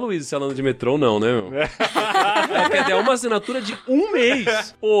resposta da Louise, se ela anda de metrô ou não, né, meu? É uma assinatura de um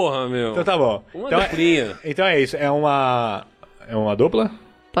mês. Porra, meu. Então tá bom. Uma duplinha. Então é isso. É uma dupla?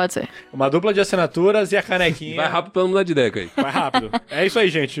 Pode ser. Uma dupla de assinaturas e a canequinha. Vai rápido pra não mudar de ideia aí. Vai rápido. É isso aí,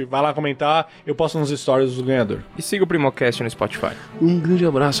 gente. Vai lá comentar. Eu posto nos stories do ganhador. E siga o PrimoCast no Spotify. Um grande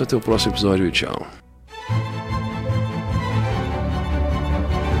abraço, até o próximo episódio e tchau.